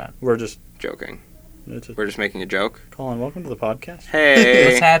you talking about? We're just... joking. It's a, We're just making a joke. Colin, welcome to the podcast. Hey.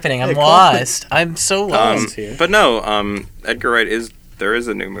 What's happening? I'm Hey, Colin. lost. I'm so lost. Colin's here. But no, Edgar Wright there is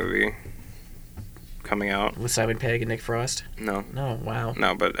a new movie coming out. With Simon Pegg and Nick Frost? No, No, wow.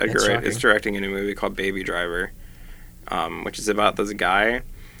 but Edgar That's Wright is shocking. directing a new movie called Baby Driver, which is about this guy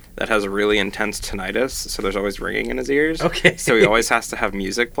that has a really intense tinnitus, so there's always ringing in his ears. Okay. So he always has to have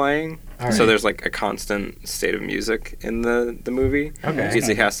music playing. All So right. there's like a constant state of music in the movie. Okay. Because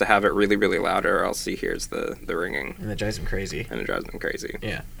he has to have it really, really loud, or else he hears the ringing, And that drives him crazy. and it drives him crazy.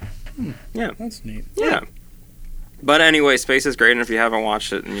 That's neat. Yeah. But anyway, Space is great, and if you haven't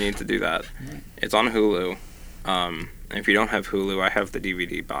watched it, then you need to do that. It's on Hulu. And if you don't have Hulu, I have the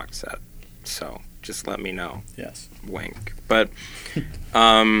DVD box set. So just let me know. Yes. Wink. But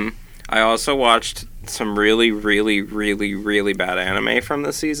I also watched some really, really, really, really bad anime from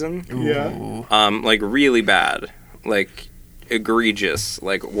this season. Yeah. Ooh. Like really bad, like egregious,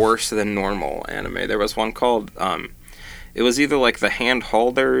 like worse than normal anime. There was one called it was either like the Hand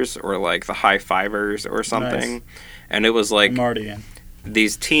Holders or like the High Fivers or something, Nice. and it was like I'm already in.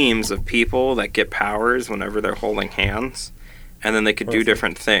 these teams of people that get powers whenever they're holding hands, and then they could do Perfect.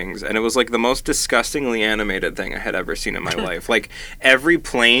 different things, and it was like the most disgustingly animated thing I had ever seen in my life. Like every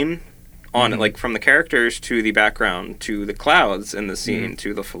plane on it, like from the characters to the background to the clouds in the scene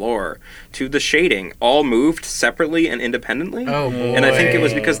to the floor to the shading, all moved separately and independently. Oh boy. And I think it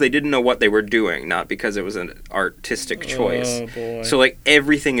was because they didn't know what they were doing, not because it was an artistic choice. Oh boy. So like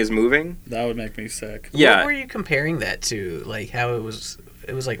everything is moving. that would make me sick. Yeah. What were you comparing that to? Like how it was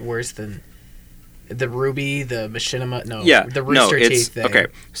like worse than the Ruby, the Machinima? No, Yeah, the no, Rooster it's Teeth thing. okay.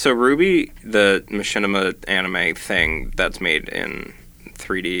 So Ruby, the Machinima anime thing that's made in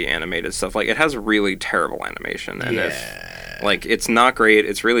 3D animated stuff, like it has really terrible animation, and if it's not great,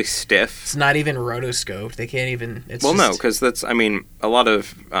 it's really stiff. It's not even rotoscoped. They can't even. It's Well, just, no, because that's, I mean, a lot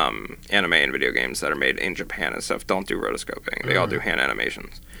of anime and video games that are made in Japan and stuff don't do rotoscoping. They all do hand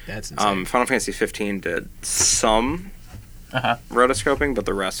animations. That's insane. Final Fantasy 15 did some rotoscoping, but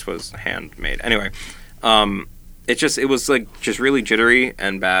the rest was handmade. Anyway, it was like just really jittery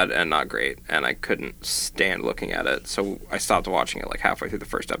and bad and not great, and I couldn't stand looking at it, so I stopped watching it like halfway through the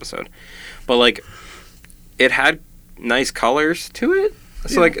first episode. But like, it had nice colors to it.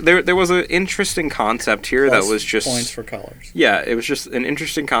 So like there was an interesting concept here Plus that was just points for colors. Yeah, it was just an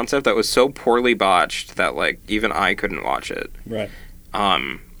interesting concept that was so poorly botched that like even I couldn't watch it. Right.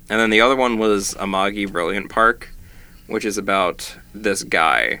 And then the other one was Amagi Brilliant Park, which is about this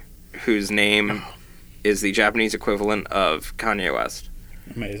guy whose name is the Japanese equivalent of Kanye West.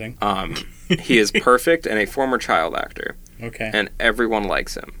 Amazing. He is perfect and a former child actor, Okay. and everyone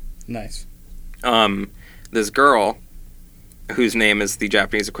likes him. Nice. This girl, whose name is the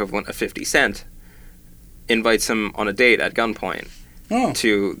Japanese equivalent of 50 Cent, invites him on a date at gunpoint Oh.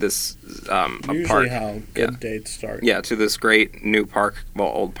 to this a Usually park. how good dates start. Yeah, to this great new park,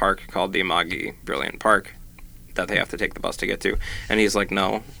 old park called the Amagi Brilliant Park that they have to take the bus to get to. And he's like,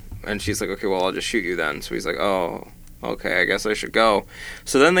 no. And she's like, okay, well, I'll just shoot you then. So he's like, oh, okay, I guess I should go.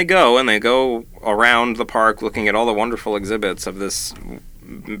 So then they go, and they go around the park looking at all the wonderful exhibits of this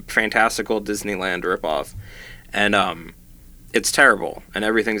fantastical Disneyland ripoff. And it's terrible, and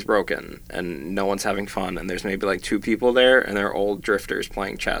everything's broken, and no one's having fun, and there's maybe like 2 people there, and they're old drifters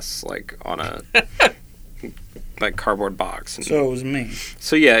playing chess, like on a like cardboard box. And So it was me.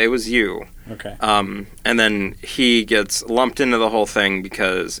 so yeah, it was you. Okay. And then he gets lumped into the whole thing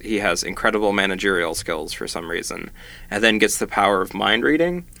because he has incredible managerial skills for some reason, and then gets the power of mind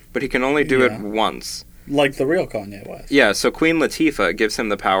reading, but he can only do it Yeah. once. Like the real Kanye West. Yeah, so Queen Latifah gives him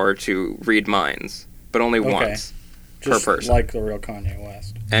the power to read minds, but only Okay. once. Just per person. like the real Kanye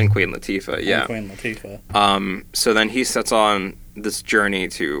West. And Queen Latifah, yeah. And Queen Latifah. So then he sets on this journey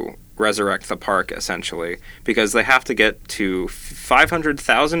to resurrect the park, essentially, because they have to get to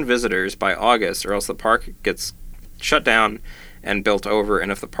 500,000 visitors by August, or else the park gets shut down and built over.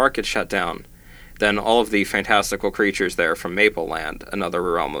 And if the park gets shut down, then all of the fantastical creatures there from Maple Land, another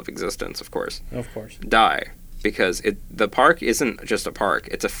realm of existence, of course, Of course. die. Because the park isn't just a park,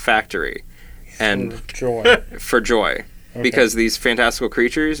 it's a factory. And For joy. for joy. Okay. Because these fantastical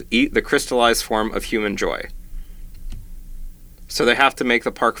creatures eat the crystallized form of human joy. So they have to make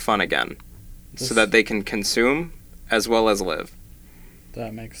the park fun again, so that they can consume as well as live.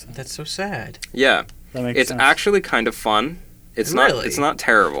 That makes sense. That's so sad. Yeah, That makes it's sense. actually kind of fun. It's Really? not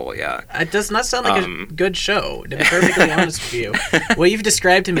terrible. Yeah, It does not sound like a good show, to be perfectly honest with you. What you've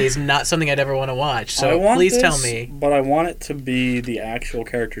described to me is not something I'd ever want to watch, I so want please this, tell me. But I want it to be the actual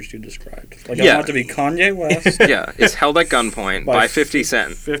characters you described. Like I Yeah. want it to be Kanye West. yeah. It's held at gunpoint by 50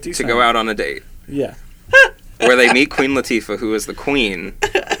 Cent 50 to Cent. go out on a date, Yeah. where they meet Queen Latifah, who is the queen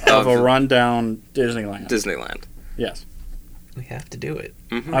Of a rundown Disneyland. Disneyland. Yes. We have to do it.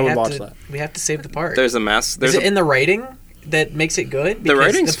 Mhm. I We would have watch to- that. We have to save the park. There's a mess. There's Is it in the writing that makes it good? The Because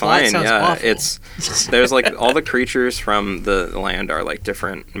writing's the plot fine, sounds yeah. awful. There's like all the creatures from the land are like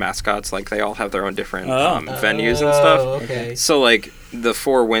different mascots. Like they all have their own different venues and stuff. Oh, okay. So like the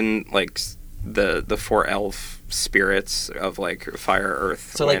 4 wind, like the 4 elf spirits of like fire,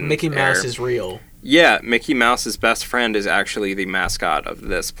 earth. So like wind, Mickey Mouse air. is real. Yeah, Mickey Mouse's best friend is actually the mascot of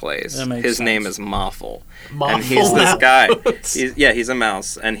this place. That makes His name sense. is Moffle. And Moffle he's this guy. Mouse. He's a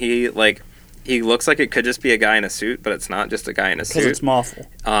mouse, and he looks like it could just be a guy in a suit, but it's not just a guy in a Because suit. it's Moffle.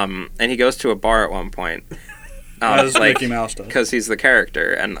 And he goes to a bar at one point As like, Mickey Mouse does. because he's the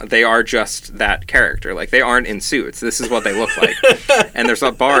character, and they are just that character. Like, they aren't in suits. This is what they look like. And there's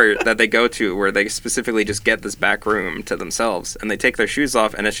a bar that they go to where they specifically just get this back room to themselves, and they take their shoes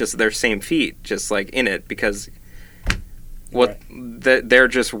off, and it's just their same feet, just like in it, because they're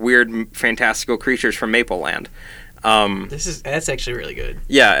just weird, fantastical creatures from Maple Land. That's actually really good.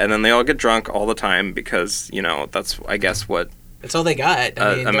 Yeah, and then they all get drunk all the time because, you know, that's, I guess, what That's all they got.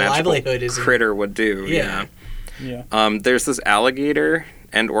 I mean, a the magical livelihood is critter would do. Yeah. Yeah. There's this alligator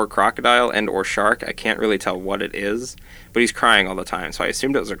and or crocodile and or shark. I can't really tell what it is, but he's crying all the time, so I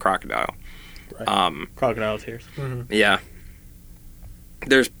assumed it was a crocodile. Right. Crocodile tears. Mm-hmm. Yeah.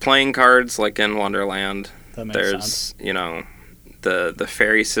 There's playing cards like in Wonderland. That makes There's, sense. you know, the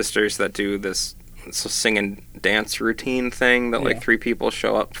fairy sisters that do this sing and dance routine thing that like 3 people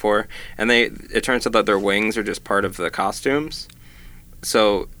show up for, and it turns out that their wings are just part of the costumes.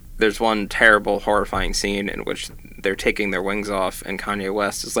 So there's one terrible, horrifying scene in which they're taking their wings off, and Kanye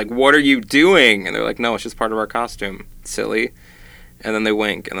West is like, "What are you doing?" And they're like, "No, it's just part of our costume, silly." And then they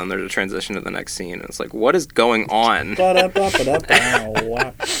wink, and then there's a transition to the next scene, and it's like, what is going on?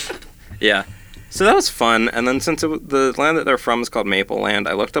 Yeah. So that was fun, and then since the land that they're from is called Maple Land,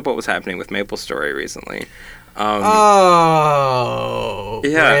 I looked up what was happening with MapleStory recently. Yeah.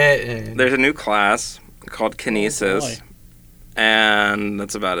 Britain. There's a new class called Kinesis, and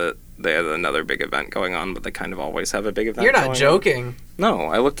that's about it. They have another big event going on, but they kind of always have a big event. You're not joking. On. No,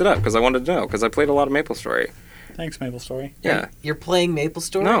 I looked it up because I wanted to know, because I played a lot of MapleStory. Thanks, MapleStory. Yeah. You're playing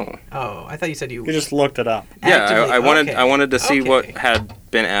MapleStory? No. Oh, I thought you said you just looked it up. Yeah, I wanted to see what had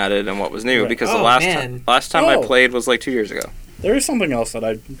been added and what was new, because the last time I played was like 2 years ago. There is something else that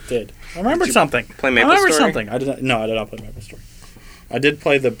I did. I remembered something. Play MapleStory? I remembered something. I did not play MapleStory. I did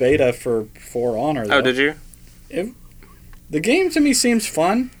play the beta for For Honor, though. Oh, did you? The game to me seems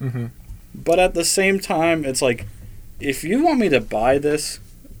fun, but at the same time, it's like, if you want me to buy this,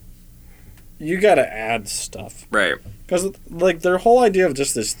 you gotta add stuff. Right. Because, like, their whole idea of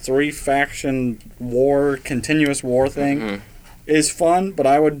just this 3-faction war, continuous war thing is fun, but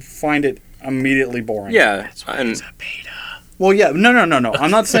I would find it immediately boring. Yeah. That's why it's a beta. Well, yeah, no. I'm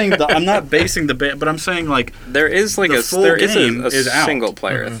not saying I'm not basing the beta, but I'm saying, like, there is like a single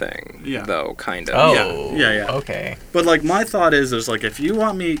player thing, though, kind of. Oh, yeah. Okay. But like, my thought is like, if you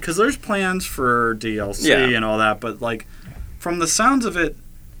want me, because there's plans for DLC and all that, but like, from the sounds of it,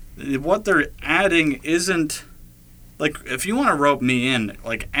 what they're adding isn't like, if you want to rope me in,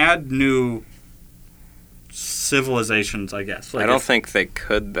 like, add new civilizations, I guess. Like, I don't think they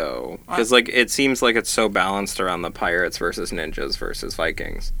could, though, because like, it seems like it's so balanced around the pirates versus ninjas versus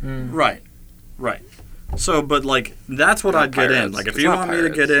Vikings. Right. So, but like, that's what I'd get in. Like, if you want me to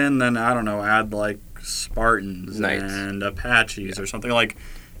get in, then I don't know, add like Spartans and Apaches or something like.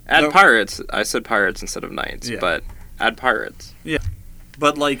 Add pirates. I said pirates instead of knights, but add pirates. Yeah,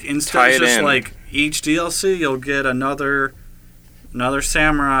 but like, instead of just like each DLC, you'll get another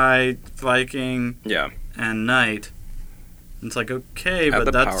samurai, Viking, and knight. It's like, okay,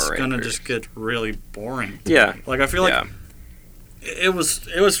 but that's gonna just get really boring. Yeah, like, I feel like it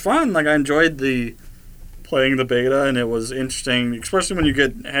was fun. Like, I enjoyed playing the beta, and it was interesting, especially when you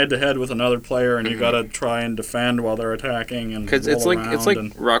get head to head with another player and you gotta try and defend while they're attacking, and because it's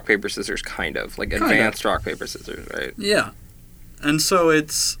like rock paper scissors, kind of like advanced rock paper scissors, right? Yeah, and so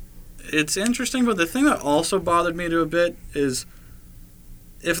it's interesting. But the thing that also bothered me to a bit is,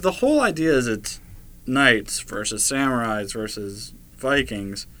 if the whole idea is it's knights versus samurais versus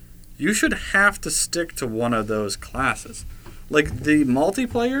Vikings, you should have to stick to one of those classes. Like, the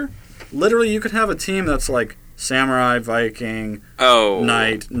multiplayer, literally, you could have a team that's like samurai, Viking,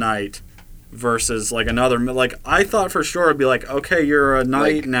 knight, versus like another. Like, I thought for sure it'd be like, okay, you're a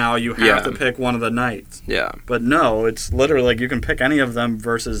knight now, you have to pick one of the knights. Yeah. But no, it's literally like you can pick any of them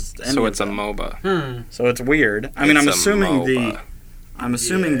versus any So of it's them. a MOBA. So it's weird. I mean, I'm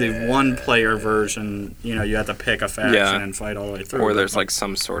assuming the one-player version, you know, you have to pick a faction and fight all the way through. Or there's like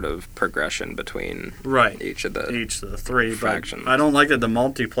some sort of progression between each of the 3 factions. But I don't like that the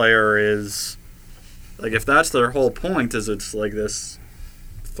multiplayer is, like, if that's their whole point, is it's like this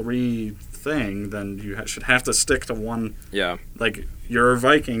 3 thing, then you should have to stick to one. Yeah. Like, you're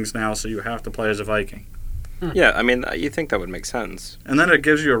Vikings now, so you have to play as a Viking. Yeah, I mean, you think that would make sense. And then it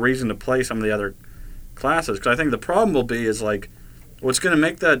gives you a reason to play some of the other classes, because I think the problem will be is, like, what's going to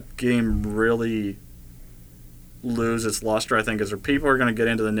make that game really lose its luster, I think, is that people are going to get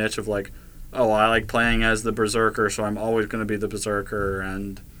into the niche of, like, oh, I like playing as the Berserker, so I'm always going to be the Berserker,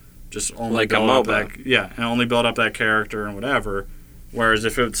 and just only like build a up MOBA. and only build up that character and whatever. Whereas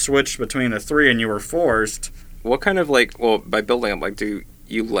if it switched between the 3 and you were forced... What kind of, like, well, by building up, like, do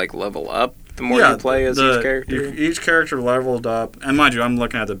you, like, level up The more you play as each character? Each character leveled up. And mind you, I'm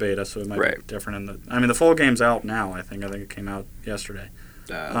looking at the beta, so it might be different. The full game's out now, I think. I think it came out yesterday.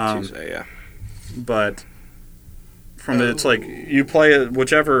 Tuesday, yeah. But it's like you play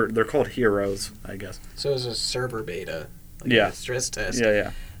whichever, they're called heroes, I guess. So it's a server beta. Like Yeah. A stress test.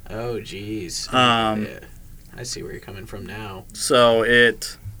 Yeah. Oh, jeez. Yeah. I see where you're coming from now. So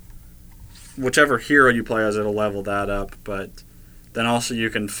whichever hero you play as, it'll level that up. But then also you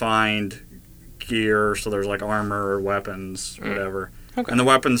can find gear, so there's like armor or weapons, whatever. Okay. And the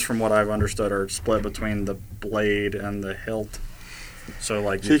weapons, from what I've understood, are split between the blade and the hilt. So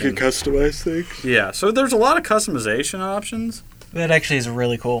like you can customize things. Yeah, so there's a lot of customization options. That actually is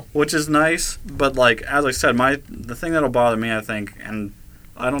really cool. Which is nice, but like as I said, the thing that'll bother me, I think, and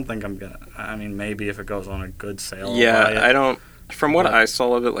I don't think I'm gonna. I mean, maybe if it goes on a good sale. Yeah, I don't. From what I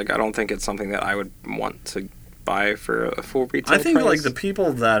saw of it, like I don't think it's something that I would want to buy for a full retail. I think price. like the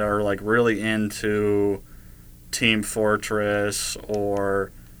people that are like really into Team Fortress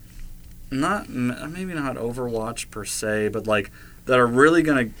or maybe not Overwatch per se, but like that are really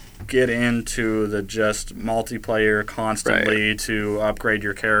gonna get into the just multiplayer constantly to upgrade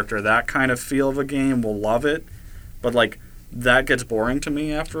your character. That kind of feel of a game will love it, but like that gets boring to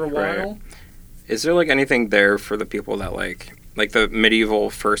me after a while. Is there like anything there for the people that like the medieval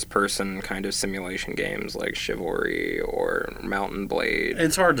first-person kind of simulation games like Chivalry or Mountain Blade?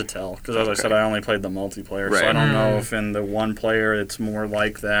 It's hard to tell because, as I said, I only played the multiplayer, so I don't know if in the one player it's more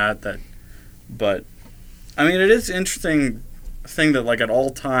like that. But I mean, it is interesting thing that like at all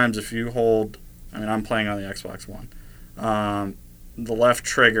times, if you hold, I mean, I'm playing on the Xbox One. The left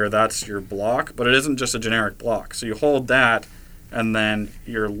trigger, that's your block, but it isn't just a generic block. So you hold that, and then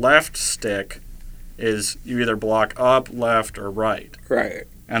your left stick is you either block up, left, or right. Right.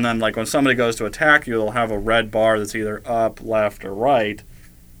 And then like when somebody goes to attack you, they'll have a red bar that's either up, left, or right.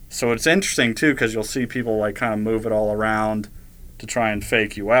 So it's interesting too because you'll see people like kind of move it all around to try and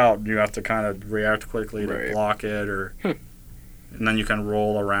fake you out. You have to kind of react quickly to block it, or and then you can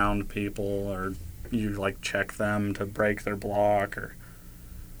roll around people, or you like check them to break their block, or.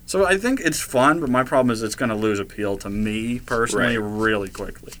 So I think it's fun, but my problem is it's going to lose appeal to me personally really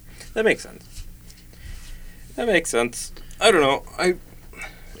quickly. That makes sense. I don't know.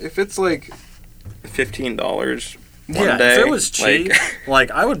 If it's like $15 one day, if it was cheap, like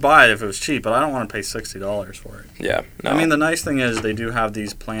I would buy it if it was cheap, but I don't want to pay $60 for it. Yeah, no. I mean, the nice thing is they do have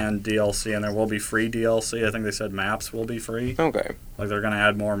these planned DLC, and there will be free DLC. I think they said maps will be free. Okay. Like they're going to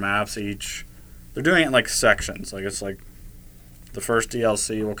add more maps each. They're doing it in like sections. Like it's like the first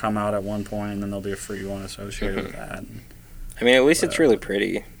DLC will come out at one point, and then there'll be a free one associated with that. I mean, at least it's really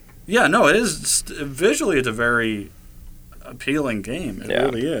pretty. Yeah, no, it is. Visually, it's a very appealing game. It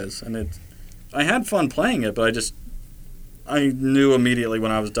really is. And I had fun playing it, but I knew immediately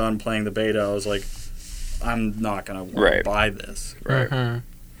when I was done playing the beta, I was like, I'm not going to want to buy this. Right. Mm-hmm.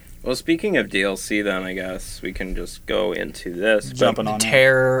 Well, speaking of DLC, then, I guess we can just go into this. Jumping on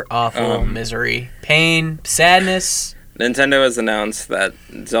terror, awful, misery, pain, sadness. Nintendo has announced that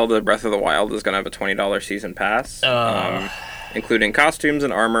Zelda Breath of the Wild is going to have a $20 season pass, including costumes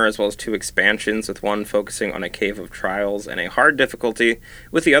and armor, as well as 2 expansions, with one focusing on a Cave of Trials and a hard difficulty,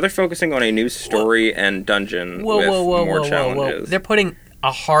 with the other focusing on a new story and dungeon with more challenges. They're putting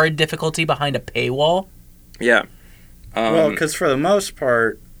a hard difficulty behind a paywall? Yeah. Well, because for the most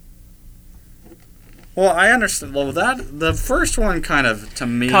part... Well, I understand. Well, the first one kind of, to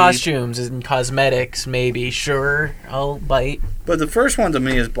me... Costumes and cosmetics, maybe. Sure, I'll bite. But the first one to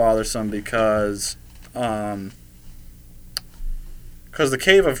me is bothersome because the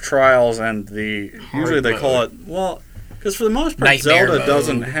Cave of Trials and usually they call it... Well, because for the most part, Nightmare Zelda mode.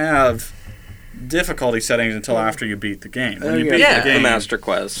 doesn't have difficulty settings until after you beat the game. When you beat the game, the Master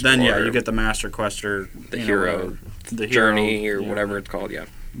Quest. Then, you get the Master Quest or... The hero journey or whatever it's called,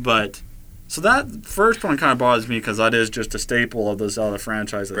 But... So that first one kind of bothers me because that is just a staple of the Zelda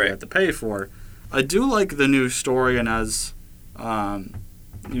franchise that you have to pay for. I do like the new story, and as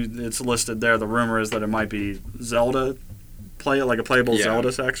it's listed there, the rumor is that it might be Zelda, like a playable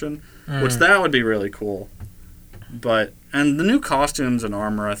Zelda section, which that would be really cool. And the new costumes and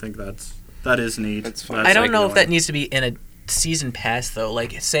armor, I think that is neat. That's fun. I don't know if that needs to be in a season pass though.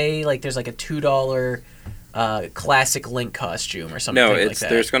 Like say there's like a $2 classic Link costume or something like that.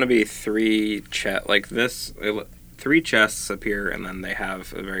 There's going to be 3 3 chests appear, and then they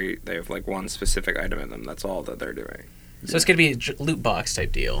have like one specific item in them. That's all that they're doing. So it's going to be a loot box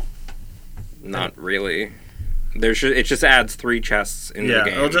type deal. Not really. It just adds 3 chests in the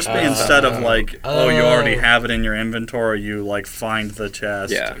game. It'll just be instead of like, you already have it in your inventory, you like find the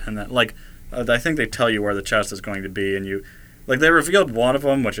chest, and then like I think they tell you where the chest is going to be, and Like, they revealed one of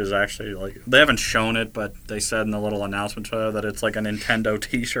them, which is actually, like, they haven't shown it, but they said in the little announcement trailer that it's, like, a Nintendo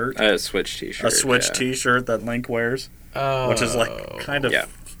t-shirt. A Switch t-shirt. A Switch t-shirt that Link wears, which is, like, kind of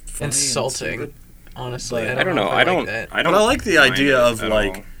funny insulting. Honestly, I don't know. I don't But I like the idea of,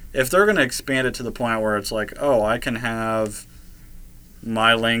 like, all. if they're going to expand it to the point where it's like, oh, I can have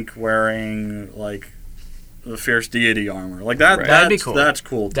my Link wearing, like, the Fierce Deity armor. Like, Right. That'd be cool. That's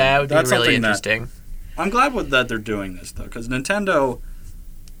cool. That would be That's really something interesting. I'm glad that they're doing this, though, because Nintendo,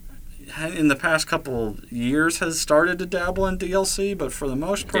 in the past couple years, has started to dabble in DLC, but for the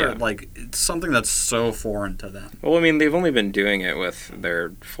most part, like, it's something that's so foreign to them. Well, I mean, they've only been doing it with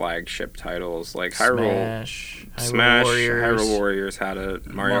their flagship titles, like Hyrule Hyrule Warriors had a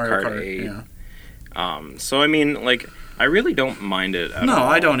Mario Kart 8. Yeah. So I mean, like, I really don't mind it at all. No,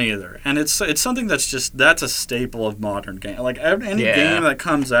 I don't either. And it's something that's a staple of modern game. Like, any game that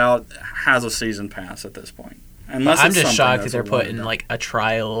comes out has a season pass at this point. Unless I'm it's just something shocked that that's they're a one putting and like a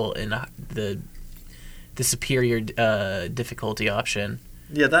trial in the superior difficulty option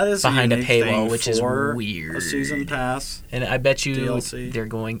done. Yeah, that is behind a unique paywall, thing which is for weird. A season pass. And I bet you DLC. they're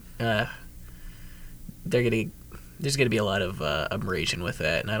going. There's gonna be a lot of abrasion with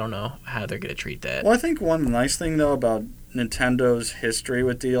that, and I don't know how they're gonna treat that. Well, I think one nice thing though about Nintendo's history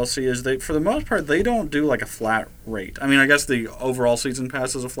with DLC is they, for the most part, they don't do like a flat rate. I mean, I guess the overall season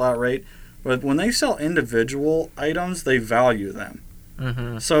pass is a flat rate, but when they sell individual items, they value them.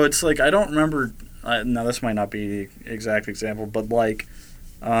 Mm-hmm. So it's like, I don't remember. Now this might not be the exact example, but like,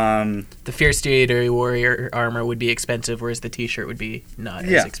 The Fierce Deity Warrior armor would be expensive, whereas the T-shirt would be not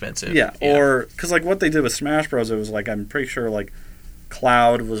as expensive. Yeah, or because like what they did with Smash Bros, it was like, I'm pretty sure like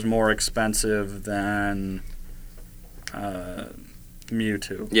Cloud was more expensive than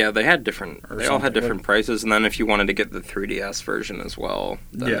Mewtwo. Yeah, they had different. Or They all had something. different prices, and then if you wanted to get the 3DS version as well,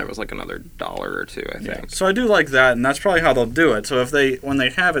 then Yeah. there was like another $1 or $2, I Yeah. think. So I do like that, and that's probably how they'll do it. So when they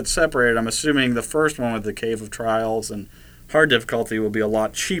have it separated, I'm assuming the first one with the Cave of Trials and hard difficulty will be a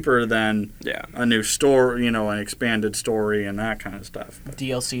lot cheaper than Yeah. a new story, an expanded story and that kind of stuff.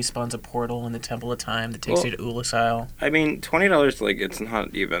 DLC spawns a portal in the Temple of Time that takes Well, you to Ulus Isle. I mean, $20, like, it's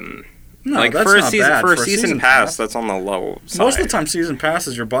not even. No, like, that's for a not season bad. for a For a season season pass, pass, that's on the low side. Most of the time, season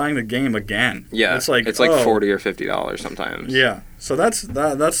passes, you're buying the game again. Yeah, it's like $40 or $50 sometimes. Yeah, so that's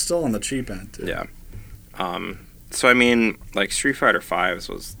still on the cheap end too. Yeah. So I mean, like Street Fighter V's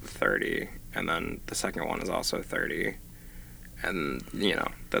was 30, and then the second one is also 30, and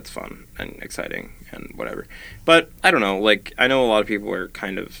that's fun and exciting and whatever. But I don't know. Like, I know a lot of people are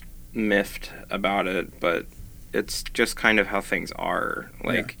kind of miffed about it, but it's just kind of how things are.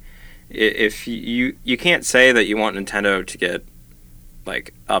 Like, if you can't say that you want Nintendo to get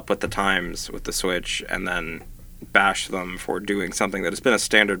like up with the times with the Switch and then bash them for doing something that has been a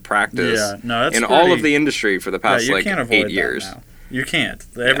standard practice in all of the industry for the past you can't avoid 8 that years. now. You can't.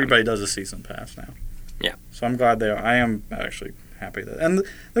 Everybody does a season pass now. Yeah. So I'm glad I am actually happy that. And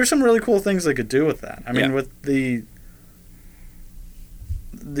there's some really cool things they could do with that. I mean, with the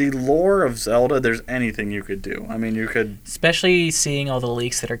lore of Zelda, there's anything you could do. I mean, you could... Especially seeing all the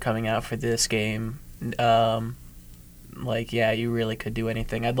leaks that are coming out for this game. You really could do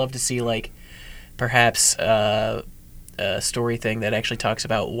anything. I'd love to see, like, perhaps a story thing that actually talks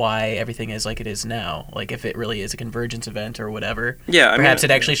about why everything is like it is now. Like, if it really is a convergence event or whatever. Yeah, perhaps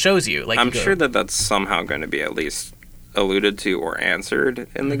it actually shows you. Like, I'm sure that's somehow going to be at least alluded to or answered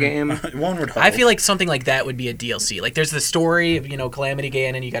in the game. One would hope. I feel like something like that would be a DLC. Like, there's the story of, Calamity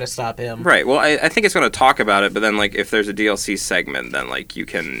Ganon, you got to stop him. Right. Well, I think it's going to talk about it, but then, like, if there's a DLC segment, then, like, you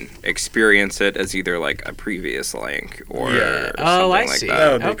can experience it as either, like, a previous Link or something I like see.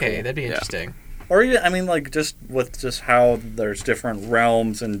 that. Okay, cool. that'd be interesting. Or, I mean, like, just how there's different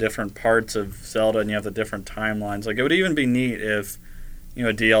realms and different parts of Zelda and you have the different timelines. Like, it would even be neat if,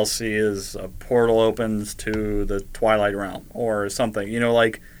 DLC is a portal opens to the Twilight Realm or something.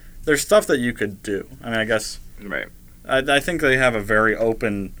 Like, there's stuff that you could do. I mean, I guess... Right. I think they have a very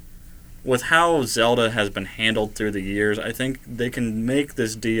open... With how Zelda has been handled through the years, I think they can make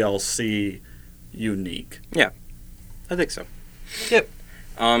this DLC unique. Yeah. I think so. Yep.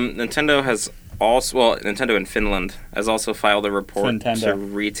 Nintendo has also... Nintendo in Finland has also filed a report to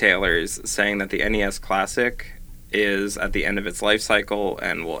retailers saying that the NES Classic is at the end of its life cycle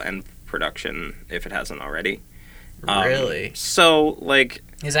and will end production if it hasn't already. Really? So, like...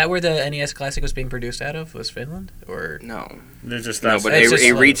 Is that where the NES Classic was being produced out of? Was Finland? Or No. There's just No, but It's a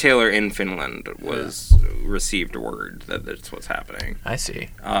just like- retailer in Finland was received word that that's what's happening. I see.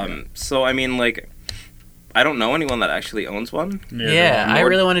 So, I mean, like... I don't know anyone that actually owns one. Yeah, I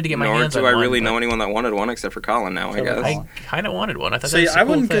really wanted to get my hands on one. one. Nor do I really know anyone that wanted one except for Colin now, I guess. I kind of wanted one. I thought See, that was a I cool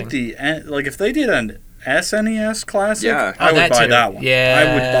wouldn't thing. get the... Like, if they did SNES Classic, Yeah. I would that buy too. that one. Yeah,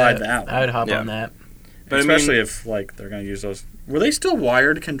 I would buy that one. I would hop Yeah. on that. But Especially if like they're going to use those. Were they still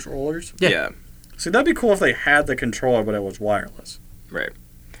wired controllers? Yeah. yeah. See, that'd be cool if they had the controller, but it was wireless. Right.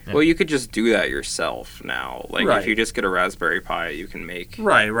 Yeah. Well, you could just do that yourself now. Like, Right. if you just get a Raspberry Pi, you can make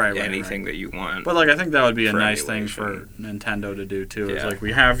Right. anything that you want. But like, I think that would be a For nice thing for emulation. Nintendo to do too. It's Yeah. like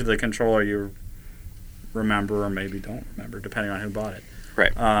we have the controller you remember or maybe don't remember, depending on who bought it.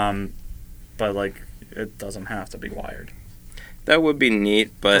 Right. But like, it doesn't have to be wired. That would be neat,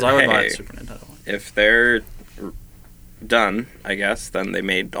 but Because I would buy hey, a Super Nintendo one. if they're done, I guess, then they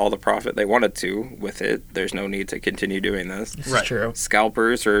made all the profit they wanted to with it. There's no need to continue doing this. This Right. is true.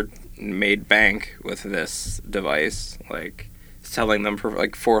 Scalpers are made bank with this device, like selling them for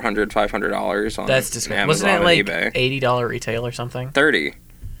like $400, $500 on That's disgusting. Amazon Wasn't it and like eBay. $80 retail or something? $30.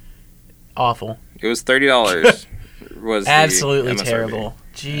 Awful. It was $30. Was the Absolutely MSRP. terrible.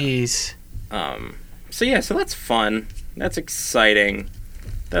 Jeez. So yeah, so that's fun. That's exciting.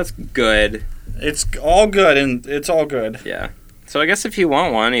 That's good. It's all good, and it's all good. Yeah. So I guess if you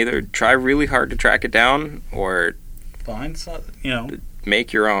want one, either try really hard to track it down or Find some, you know,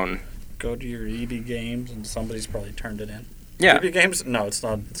 make your own. go to your EB Games, and somebody's probably turned it in. Yeah. EB Games? No, it's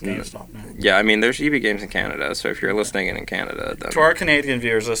not. It's GameStop now. Yeah, I mean, there's EB Games in Canada, so if you're listening in Canada, then... To our Canadian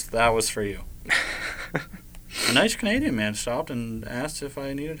viewers, that was for you. A nice Canadian man stopped and asked if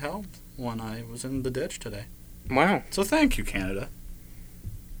I needed help when I was in the ditch today. Wow. So thank you, Canada.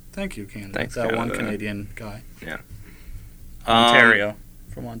 Thank you, Canada. Thanks, that one Canada. Canadian guy. Um, Ontario.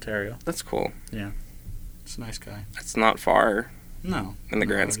 From Ontario. That's cool. It's a nice guy. It's not far No. in the No,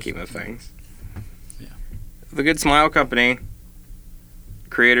 grand I just- scheme of things. Yeah. The Good Smile Company,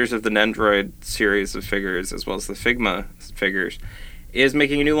 creators of the Nendroid series of figures, as well as the Figma figures, is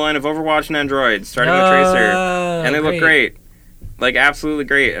making a new line of Overwatch Nendroids, starting with Tracer. And they look great. Like, absolutely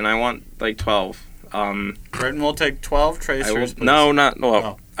great. And I want, like, 12. Britain will take 12 tracers. please. No, not... Well,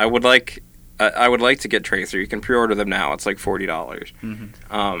 Oh. I would like to get Tracer. You can pre-order them now. It's like $40.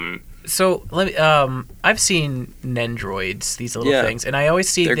 Mhm. So let me. I've seen Nendroids, these little Yeah. things, and I always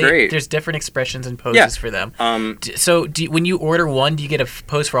see They're great. there's different expressions and poses Yeah. for them. So When you order one, do you get a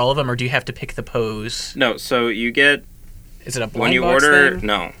pose for all of them, or do you have to pick the pose? no, so you get... Is it a blind When you box order... thing?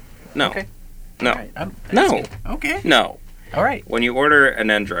 No. Okay. No. All right, I'm No. asking. Okay. No. All right. When you order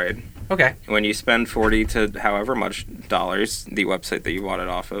an Android, Okay. when you spend $40 to however much dollars, the website that you bought it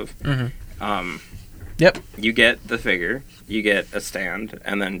off of, Mm-hmm. Yep. you get the figure, you get a stand,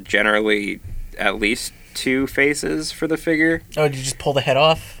 and then generally at least 2 faces for the figure. Oh, did you just pull the head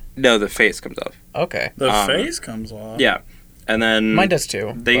off? No, the face comes off. Okay. The Um, face comes off. Yeah. And then Mine does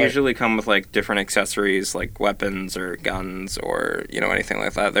too. they but- usually come with like different accessories like weapons or guns or, you know, anything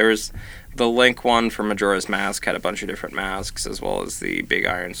like that. There's the Link one from Majora's Mask had a bunch of different masks, as well as the big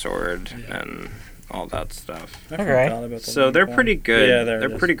iron sword and all that stuff. I Okay. forgot about the So link they're one. pretty good. Yeah, they're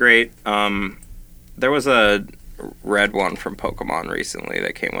it is. pretty great. There was a red one from Pokemon recently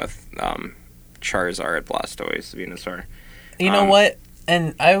that came with Charizard, Blastoise, Venusaur. You know what?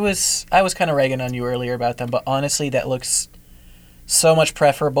 And I was kind of ragging on you earlier about them, but honestly, that looks so much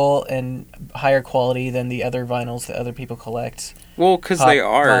preferable and higher quality than the other vinyls that other people collect. Well, because Pop they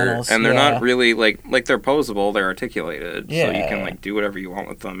are, vinyls, and they're yeah. not really like they're posable. They're articulated, so you Yeah. can like do whatever you want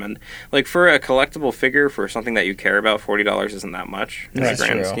with them. And like for a collectible figure, for something that you care about, $40 isn't that much in That's the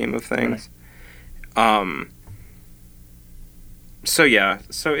grand true. scheme of things. So yeah,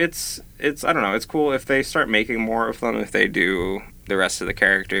 so it's I don't know. It's cool if they start making more of them. If they do the rest of the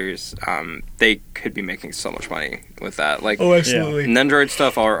characters, they could be making so much money with that. Like absolutely. Nendroid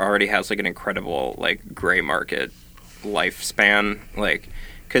stuff already has like an incredible like gray market lifespan, like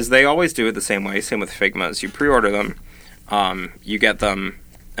because they always do it the same way. Same with Figmas. You pre-order them, you get them,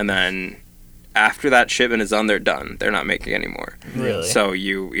 and then after that shipment is done, they're done. They're not making any more. Really? So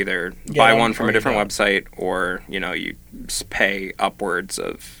you either Get buy them one from or a you different don't. website, or you know you pay upwards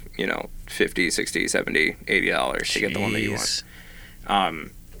of $50, $60, $70, $80 to get the one that you want.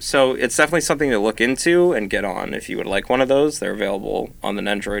 Jeez. So it's definitely something to look into and get on if you would like one of those. They're available on the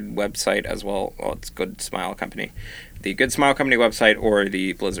Nendroid website as well. Well, it's Good Smile Company. The Good Smile Company website or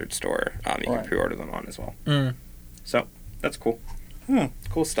the Blizzard store. You can Right. pre-order them on as well. Mm. So that's cool. Hmm.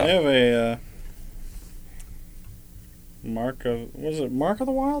 Cool stuff. I have a Mark of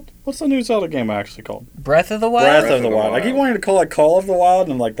the Wild? What's the new Zelda game actually called? Breath of the Wild? Breath of the Wild. I keep wanting to call it Call of the Wild,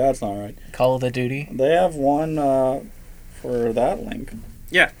 and I'm like, that's not right. Call of the Duty? They have one for that link.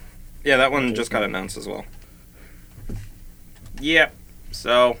 Yeah, that one just got announced as well. Yeah.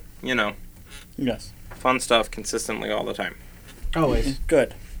 So, Yes. fun stuff consistently all the time. Always.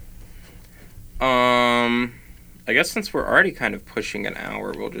 Good. I guess since we're already kind of pushing an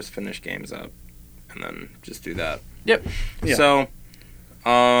hour, we'll just finish games up. and then just do that. Yep. Yeah. So,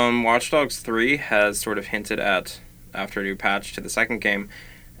 Watch Dogs 3 has sort of hinted at, after a new patch to the second game,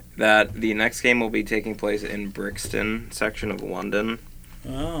 that the next game will be taking place in Brixton section of London.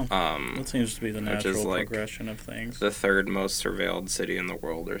 Oh, that seems to be the which is natural like progression of things. the third most surveilled city in the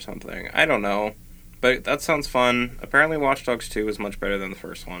world or something. I don't know. But that sounds fun. Apparently Watch Dogs 2 is much better than the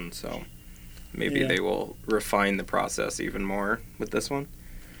first one, so maybe Yeah. they will refine the process even more with this one.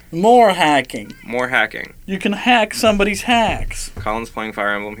 More hacking. More hacking. You can hack somebody's hacks. Colin's playing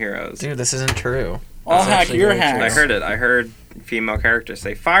Fire Emblem Heroes. Dude, this isn't true. I'll That's hack actually your very true. I hacks. heard it. I heard female characters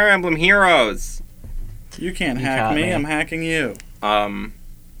say, Fire Emblem Heroes! You can't You hack caught me. me. I'm hacking you.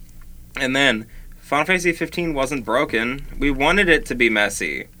 And then, Final Fantasy 15 wasn't broken. We wanted it to be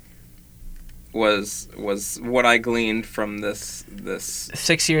messy. Was what I gleaned from this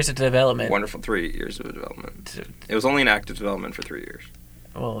 6 years of development. wonderful 3 years of development. It was only in active development for 3 years.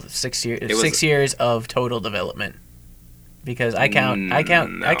 Well, 6 years. It was- 6 years of total development. Because I count No.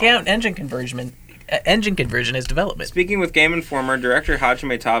 engine conversion. Engine conversion as development. Speaking with Game Informer, director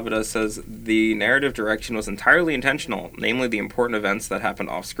Hajime Tabata says the narrative direction was entirely intentional, namely the important events that happened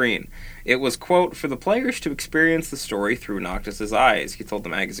off-screen. It was, quote, for the players to experience the story through Noctis' eyes, he told the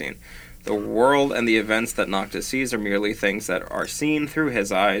magazine. The world and the events that Noctis sees are merely things that are seen through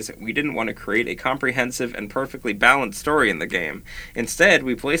his eyes. We didn't want to create a comprehensive and perfectly balanced story in the game. Instead,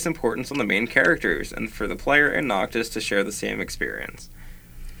 we place importance on the main characters, and for the player and Noctis to share the same experience.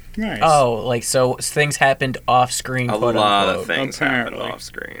 Nice. Oh, like, so things happened off screen, A quote lot unquote. of things happened Apparently.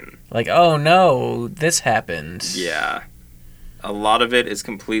 off-screen. Like, oh no, this happened. Yeah. A lot of it is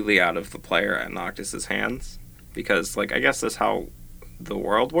completely out of the player and Noctis' hands. Because, like, I guess that's how the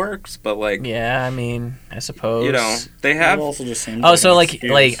world works, but, like, Yeah, I mean, I suppose. you know, they It have... also just seems Oh, so an like,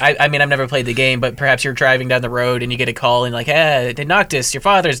 excuse. I mean, I've never played the game, but perhaps you're driving down the road and you get a call and like, hey, Noctis, your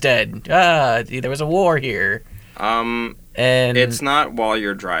father's dead. There was a war here. And It's not while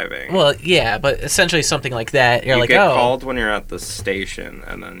you're driving. well, yeah, but essentially something like that. You're you like, get oh, called when you're at the station,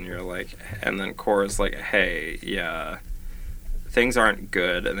 and then you're like... And then Cora's like, hey, yeah, things aren't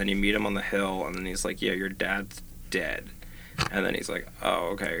good. And then you meet him on the hill, and then he's like, yeah, your dad's dead. And then he's like, oh,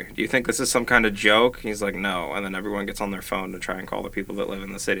 okay. Do you think this is some kind of joke? He's like, no. And then everyone gets on their phone to try and call the people that live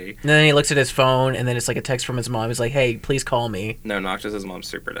in the city. and then he looks at his phone, and then it's like a text from his mom. He's like, hey, please call me. No, Noctis' mom's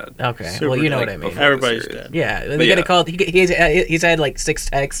super dead. Okay, Super well, you know like, what I mean. before- Everybody's Series. dead. Yeah, But they get a yeah. call. He's had like 6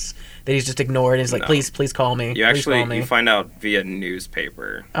 texts that he's just ignored. And he's like, No. please call me. You Please actually call me. you find out via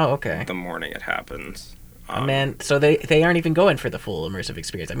newspaper Oh, okay. the morning it happens. Man, so they aren't even going for the full immersive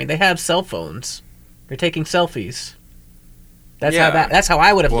experience. I mean, they have cell phones. They're taking selfies. Yeah. That's how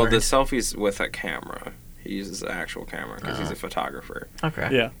I would have Well, learned. the selfie's with a camera. He uses an actual camera because he's a photographer. Okay.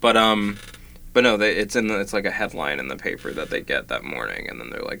 Yeah. But no, it's like a headline in the paper that they get that morning, and then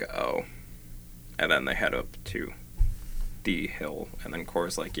they're like, oh, and then they head up to the hill, and then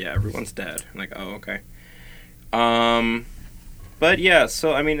Cora's like, yeah, everyone's dead. I'm like, oh, okay. But yeah,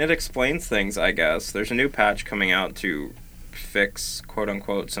 so I mean, it explains things, I guess. There's a new patch coming out to fix, quote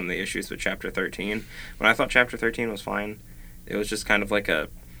unquote, some of the issues with Chapter 13. When I thought Chapter 13 was fine, it was just kind of like a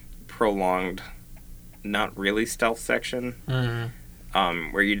prolonged, not really stealth section,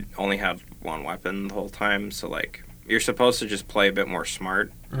 where you only had one weapon the whole time. So like, you're supposed to just play a bit more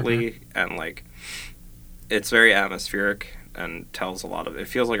smartly, and like, it's very atmospheric and tells a lot of. It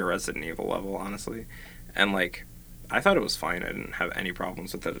feels like a Resident Evil level, honestly, and like, I thought it was fine. I didn't have any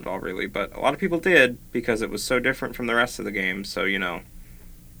problems with it at all, really. But a lot of people did because it was so different from the rest of the game. So you know,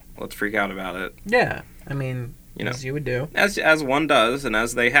 let's freak out about it. Yeah. I mean, You know. as you would do. As one does, and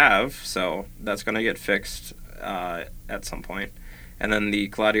as they have, so that's going to get fixed at some point. And then the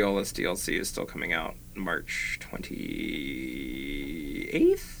Gladiolus DLC is still coming out March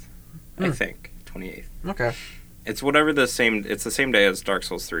 28th, I think. 28th. Okay. It's the same day as Dark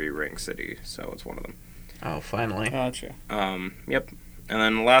Souls 3 Ring City, so it's one of them. Oh, finally. Gotcha. Yep. And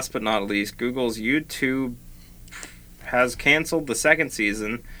then last but not least, Google's YouTube has canceled the second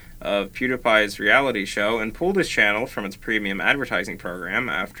season of PewDiePie's reality show and pulled his channel from its premium advertising program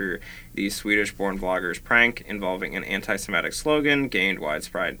after the Swedish-born vlogger's prank involving an anti-Semitic slogan gained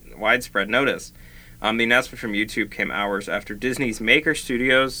widespread notice. The announcement from YouTube came hours after Disney's Maker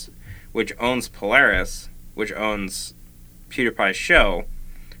Studios, which owns Polaris, which owns PewDiePie's show,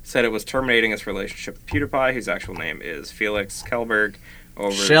 said it was terminating its relationship with PewDiePie, whose actual name is Felix Kjellberg,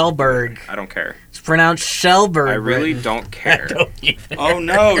 over Shellberg. I don't care. It's pronounced Shellberg. I really Britton. don't care. I don't either. Oh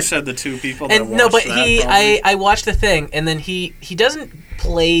no, said the two people that And watched no, but that. I watched the thing, and then he doesn't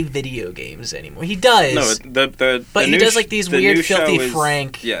play video games anymore. He does. No, the But he new does like these the weird new show Filthy is-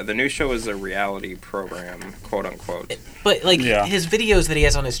 Frank. Yeah, the new show is a reality program, quote unquote. But like Yeah. his videos that he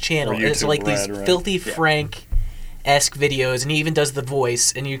has on his channel, Or it's YouTube like these Red, right? Filthy Frank-esque videos, and he even does the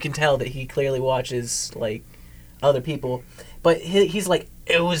voice, and you can tell that he clearly watches like other people. But he's like,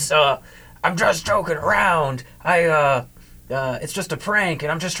 it was I'm just joking around. It's just a prank,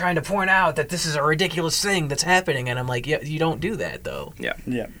 and I'm just trying to point out that this is a ridiculous thing that's happening. And I'm like, yeah, you don't do that though. Yeah,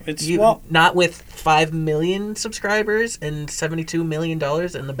 it's You not with 5 million subscribers and $72 million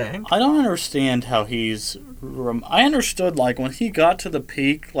in the bank. I don't understand how he's. I understood like when he got to the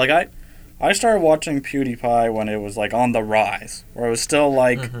peak. Like I started watching PewDiePie when it was like on the rise, where it was still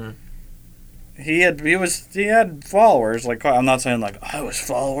like he had followers. Like I'm not saying like I was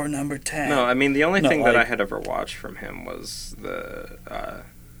follower number 10. No, I mean the only No, thing that like- I had ever watched from him was the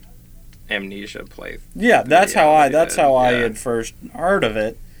Amnesia play. Yeah, that's video how I he that's did, how I yeah. had first heard of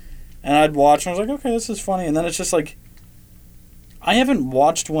it, and I'd watch and I was like, okay, this is funny, and then it's just like I haven't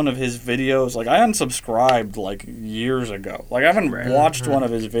watched one of his videos. Like I unsubscribed like years ago. Like I haven't Right. watched one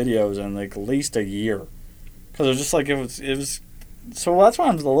of his videos in like at least a year, because it was just like it was. So that's why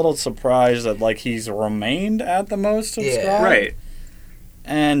I'm a little surprised that like he's remained at the most subscribed. Yeah. Right.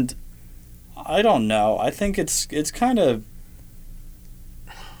 And I don't know. I think it's kind of.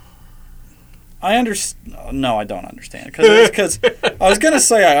 I understand. No, I don't understand because I was gonna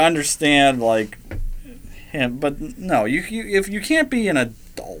say I understand like him, but no. You if you can't be an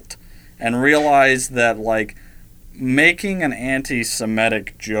adult and realize that like making an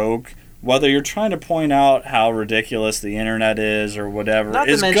anti-Semitic joke, whether you're trying to point out how ridiculous the internet is or whatever, Not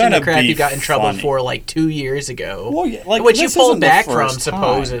to is mention gonna the crap be he got in trouble funny. for like 2 years ago. Well, yeah, like which you this pulled isn't the back from first time.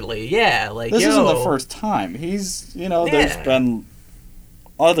 supposedly. Yeah, like This yo. isn't the first time. He's, there's Yeah. been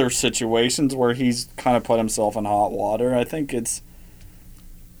other situations where he's kind of put himself in hot water. I think it's.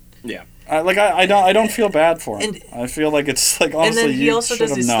 Yeah. I don't feel bad for him. And- I feel like it's like And honestly then he you also should does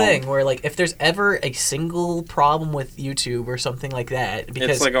have this known. thing where, like, if there's ever a single problem with YouTube or something like that, because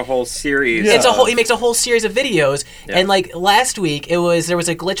It's like a whole series. Yeah. it's a whole, he of- makes a whole series of videos, Yeah. and like last week, there was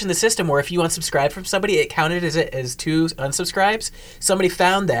a glitch in the system where if you unsubscribe from somebody, it counted as 2 unsubscribes. Somebody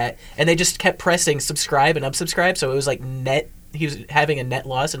found that, and they just kept pressing subscribe and unsubscribe, so it was like net. He was having a net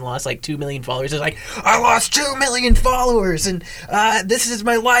loss and lost like 2 million followers. It's like, I lost 2 million followers, and this is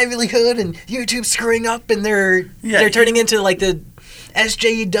my livelihood, and YouTube's screwing up, and they're turning into like the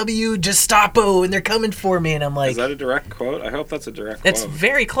SJW Gestapo, and they're coming for me, and I'm like, Is that a direct quote? I hope that's a direct that's quote.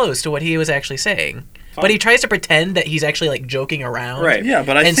 very close to what he was actually saying. Fine. But he tries to pretend that he's actually like joking around. Right. Yeah,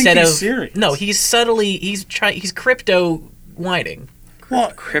 but I instead think he's of serious. No, he's subtly he's crypto whining.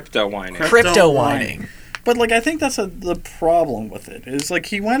 Well, Crypto whining. Crypto whining. whining. But like I think that's the problem with it is like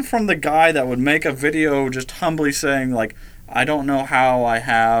he went from the guy that would make a video just humbly saying like I don't know how I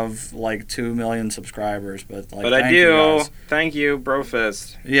have like 2 million subscribers, but like But I thank you do. guys. Thank you,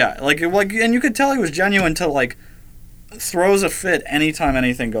 Brofist. Yeah, like and you could tell he was genuine to like throws a fit anytime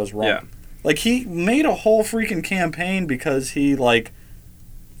anything goes wrong. Yeah. Like he made a whole freaking campaign because he like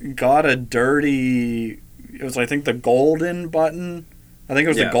got a dirty. It was I think the golden button. I think it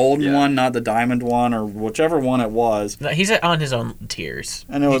was the Yeah, golden yeah. one, not the diamond one, or whichever one it was. No, he's on his own tiers.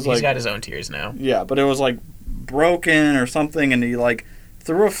 And it was he's like- got his own tiers now. Yeah, but it was like broken or something, and he like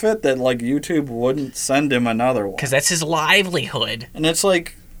threw a fit that like YouTube wouldn't send him another one. Because that's his livelihood. And it's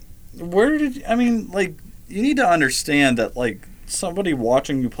like, like you need to understand that like somebody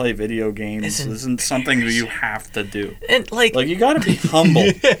watching you play video games Isn't isn't something that you have to do. And like Like you got to be humble.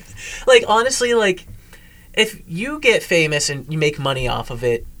 like honestly, like if you get famous and you make money off of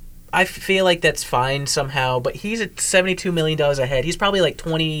it, I feel like that's fine somehow. But he's at $72 million ahead. He's probably like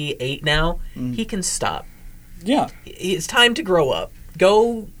 28 now. He can stop. Yeah. It's time to grow up.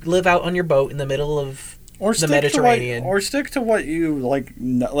 Go live out on your boat in the middle of Or the stick Mediterranean. stick to what you like.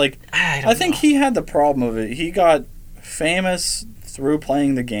 Like I I think he had the problem of it. He got famous through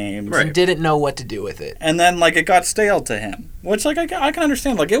playing the games. Right. and didn't know what to do with it. And then, like, it got stale to him, which, like, I can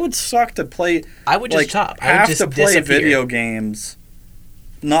understand. Like, it would suck to play. I would just like, stop. I have would just to play disappear. video games,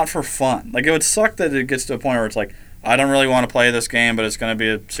 not for fun. Like, it would suck that it gets to a point where it's like, I don't really want to play this game, but it's going to be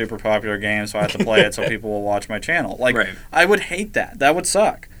a super popular game, so I have to play it so people will watch my channel. Like, Right. I would hate that. That would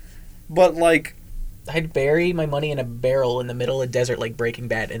suck. But, like, I'd bury my money in a barrel in the middle of a desert like Breaking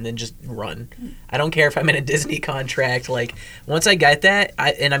Bad and then just run. I don't care if I'm in a Disney contract. Like, once I get that,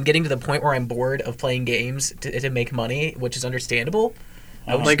 and I'm getting to the point where I'm bored of playing games to make money, which is understandable,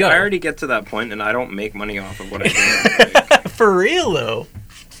 I would Like, go. I already get to that point, and I don't make money off of what I do. Like, For real, though.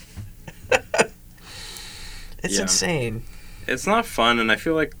 It's Yeah. insane. it's not fun, and I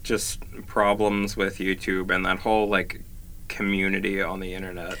feel like just problems with YouTube and that whole, like, community on the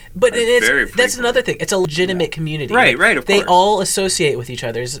internet. But are very that's frequent. another thing. It's a legitimate community. Right, Like, right, of They course. all associate with each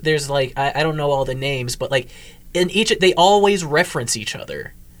other. There's like, I don't know all the names, but like, in each, they always reference each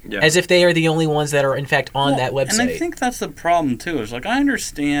other. Yeah. As if they are the only ones that are, in fact, on Well, that website. And I think that's the problem too. Is like I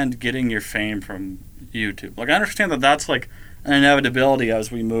understand getting your fame from YouTube. Like I understand that that's like an inevitability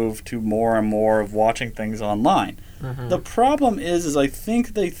as we move to more and more of watching things online. Mhm. The problem is I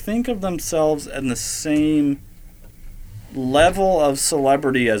think they think of themselves in the same level of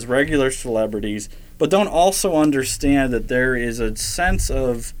celebrity as regular celebrities, but don't also understand that there is a sense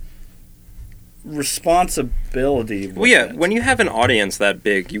of responsibility. With Well, yeah, it. when you have an audience that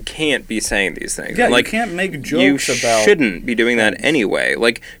big, you can't be saying these things. Yeah, like, you can't make you jokes about. shouldn't be doing that anyway.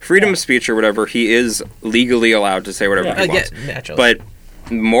 Like, freedom of speech or whatever, he is legally allowed to say whatever Yeah. he wants. naturally.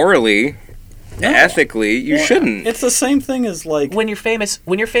 But morally, No. ethically, you Well, shouldn't. It's the same thing as like. when you're famous,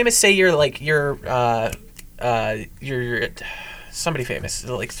 say you're like you're somebody famous,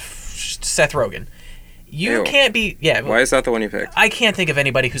 like Seth Rogen. You Ew. can't be. Yeah. Why is that the one you picked? I can't think of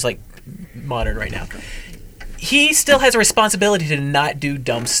anybody who's like modern right now. He still has a responsibility to not do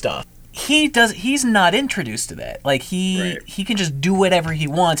dumb stuff. He's not introduced to that. Like Right. he can just do whatever he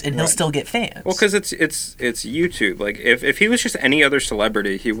wants and he'll Right. still get fans. Well, because it's YouTube. Like, if he was just any other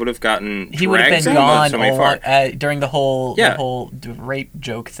celebrity, he would have gotten he would have dragged been so gone many far. during the whole Yeah. rape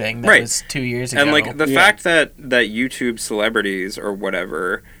joke thing that Right. was 2 years ago. And like the Yeah. fact that YouTube celebrities or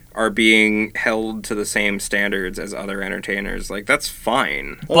whatever are being held to the same standards as other entertainers, like that's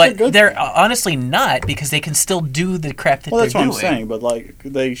fine. That's a but good they're thing. honestly not, because they can still do the crap that Well, that's they're what doing. I'm saying, but like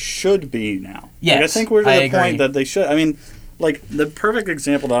they should be now. Yes, like, I think we're to I the agree. point that they should. I mean, like the perfect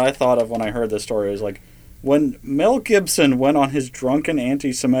example that I thought of when I heard this story is like when Mel Gibson went on his drunken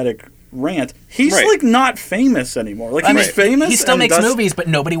anti-Semitic rant. He's Right. like not famous anymore. Like I he's mean, famous. He still and makes does- movies, but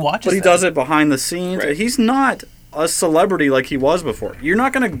nobody watches but he them. does it behind the scenes. Right. He's not a celebrity like he was before. You're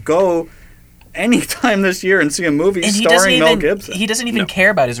not going to go anytime this year and see a movie And he doesn't starring even Mel Gibson. he doesn't even No.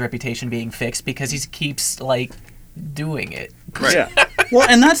 care about his reputation being fixed because he keeps like doing it. Right. Yeah. Well,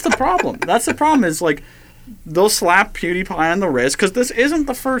 and that's the problem. That's the problem is like they'll slap PewDiePie on the wrist because this isn't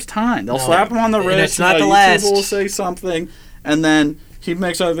the first time. They'll No. slap him on the And wrist. it's not the YouTube last. will say something, and then he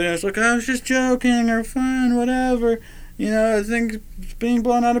makes other videos like, "I was just joking" or "fun, whatever." You know, I think it's being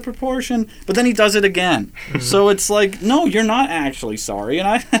blown out of proportion. But then he does it again. So it's like, no, you're not actually sorry.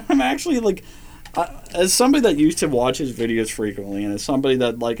 And I'm actually like, as somebody that used to watch his videos frequently, and as somebody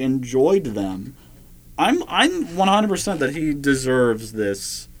that like enjoyed them, I'm 100% that he deserves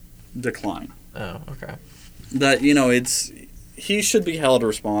this decline. Oh, okay. That he should be held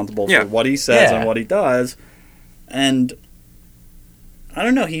responsible Yeah. for what he says Yeah. and what he does. And I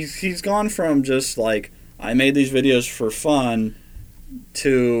don't know, he's gone from just like I made these videos for fun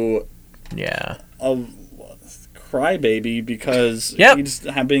to Yeah. a crybaby because Yep. he's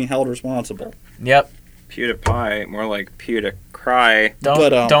being held responsible. Yep. PewDiePie, more like Pew to cry.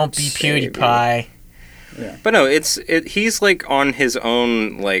 Don't be save PewDiePie But no, he's like on his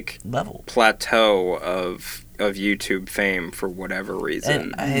own like level. plateau of YouTube fame for whatever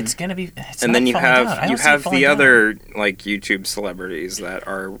reason. And it's gonna be. It's And not then you falling down. I have don't you see it have falling the down. other like YouTube celebrities that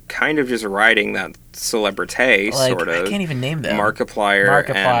are kind of just riding that celebrity Like, sort of. I can't even name them. Markiplier,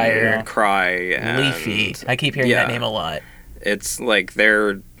 Markiplier, and Cry, and Leafy. I keep hearing yeah. that name a lot. It's like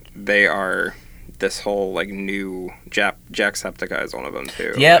they are this whole like new Jacksepticeye is one of them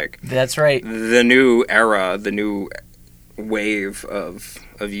too. Yep, Like, that's right. the new era, the new wave of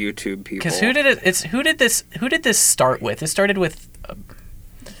YouTube people. Because who did this start with? It started with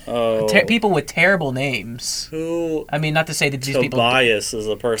Oh, people with terrible names. who? I mean, not to say that these people. Tobias is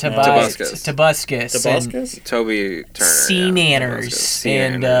a person. Tobuscus. Tobuscus. And Tobuscus? Toby Turner, Sea yeah, Nanners Tobuscus. Sea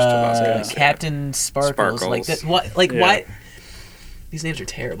and Nanners, Tobuscus, yeah. Captain Sparkles. Like Sparkles. that. What? Like Yeah. why? These names are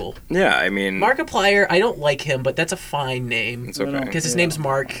terrible. Yeah, I mean, Markiplier, I don't like him, but that's a fine name. it's okay. Because his name's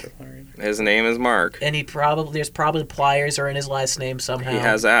Mark, His name is Mark. and there's probably pliers are in his last name somehow. He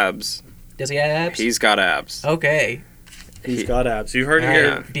has abs. Does he have abs? He's got abs. Okay. He's got abs. You heard it All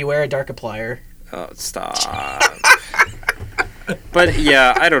here. right. Beware a Darkiplier. Oh, stop. But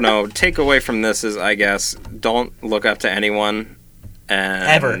yeah, I don't know. Takeaway from this is, I guess, don't look up to anyone.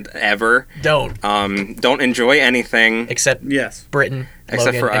 And ever. Don't. Don't enjoy anything. Except Yes. Britain, Except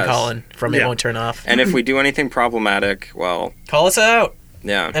Logan, for and us. Colin from It Yeah. Won't Turn Off. And if we do anything problematic, well, Call us out,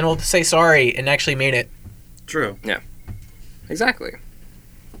 yeah, and we'll say sorry and actually mean it. True. exactly.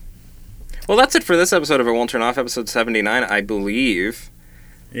 Well, that's it for this episode of It Won't Turn Off, episode 79, I believe.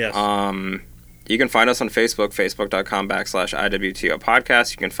 Yes. You can find us on Facebook, facebook.com/IWTO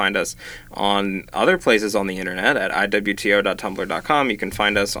podcast. You can find us on other places on the internet at iwto.tumblr.com. You can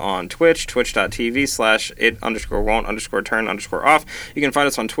find us on Twitch, twitch.tv/it_won't_turn_off. You can find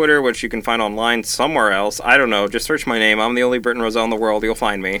us on Twitter, which you can find online somewhere else. I don't know. Just search my name. I'm the only Britton Roselle in the world. You'll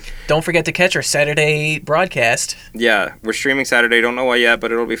find me. Don't forget to catch our Saturday broadcast. Yeah, we're streaming Saturday. Don't know why yet,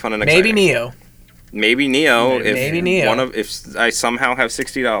 but it'll be fun and exciting. Maybe Neo. Maybe Neo. Maybe Neo. If I somehow have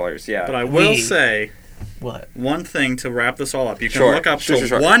 $60. Yeah. But I will say What? one thing to wrap this all up. You can Sure. look up Sure, to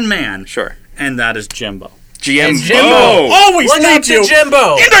sure. one man, Sure. and that is Jimbo. Jimbo. Always Look up need to you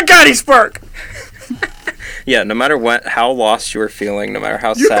Jimbo. in the Gettysburg. Yeah, no matter how lost you're feeling, no matter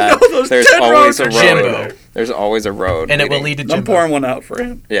how You sad, know those there's 10 always roads a are road. Jimbo. There's always a road. And it will leading- lead to I'm Jimbo. pouring one out for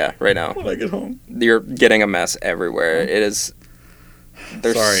him Yeah, right now. when I get home. You're getting a mess everywhere. It is.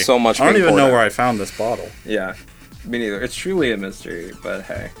 There's Sorry. so much. I don't being even poured know out. where I found this bottle. Yeah, me neither. It's truly a mystery, but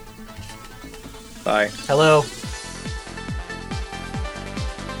hey. Bye. Hello.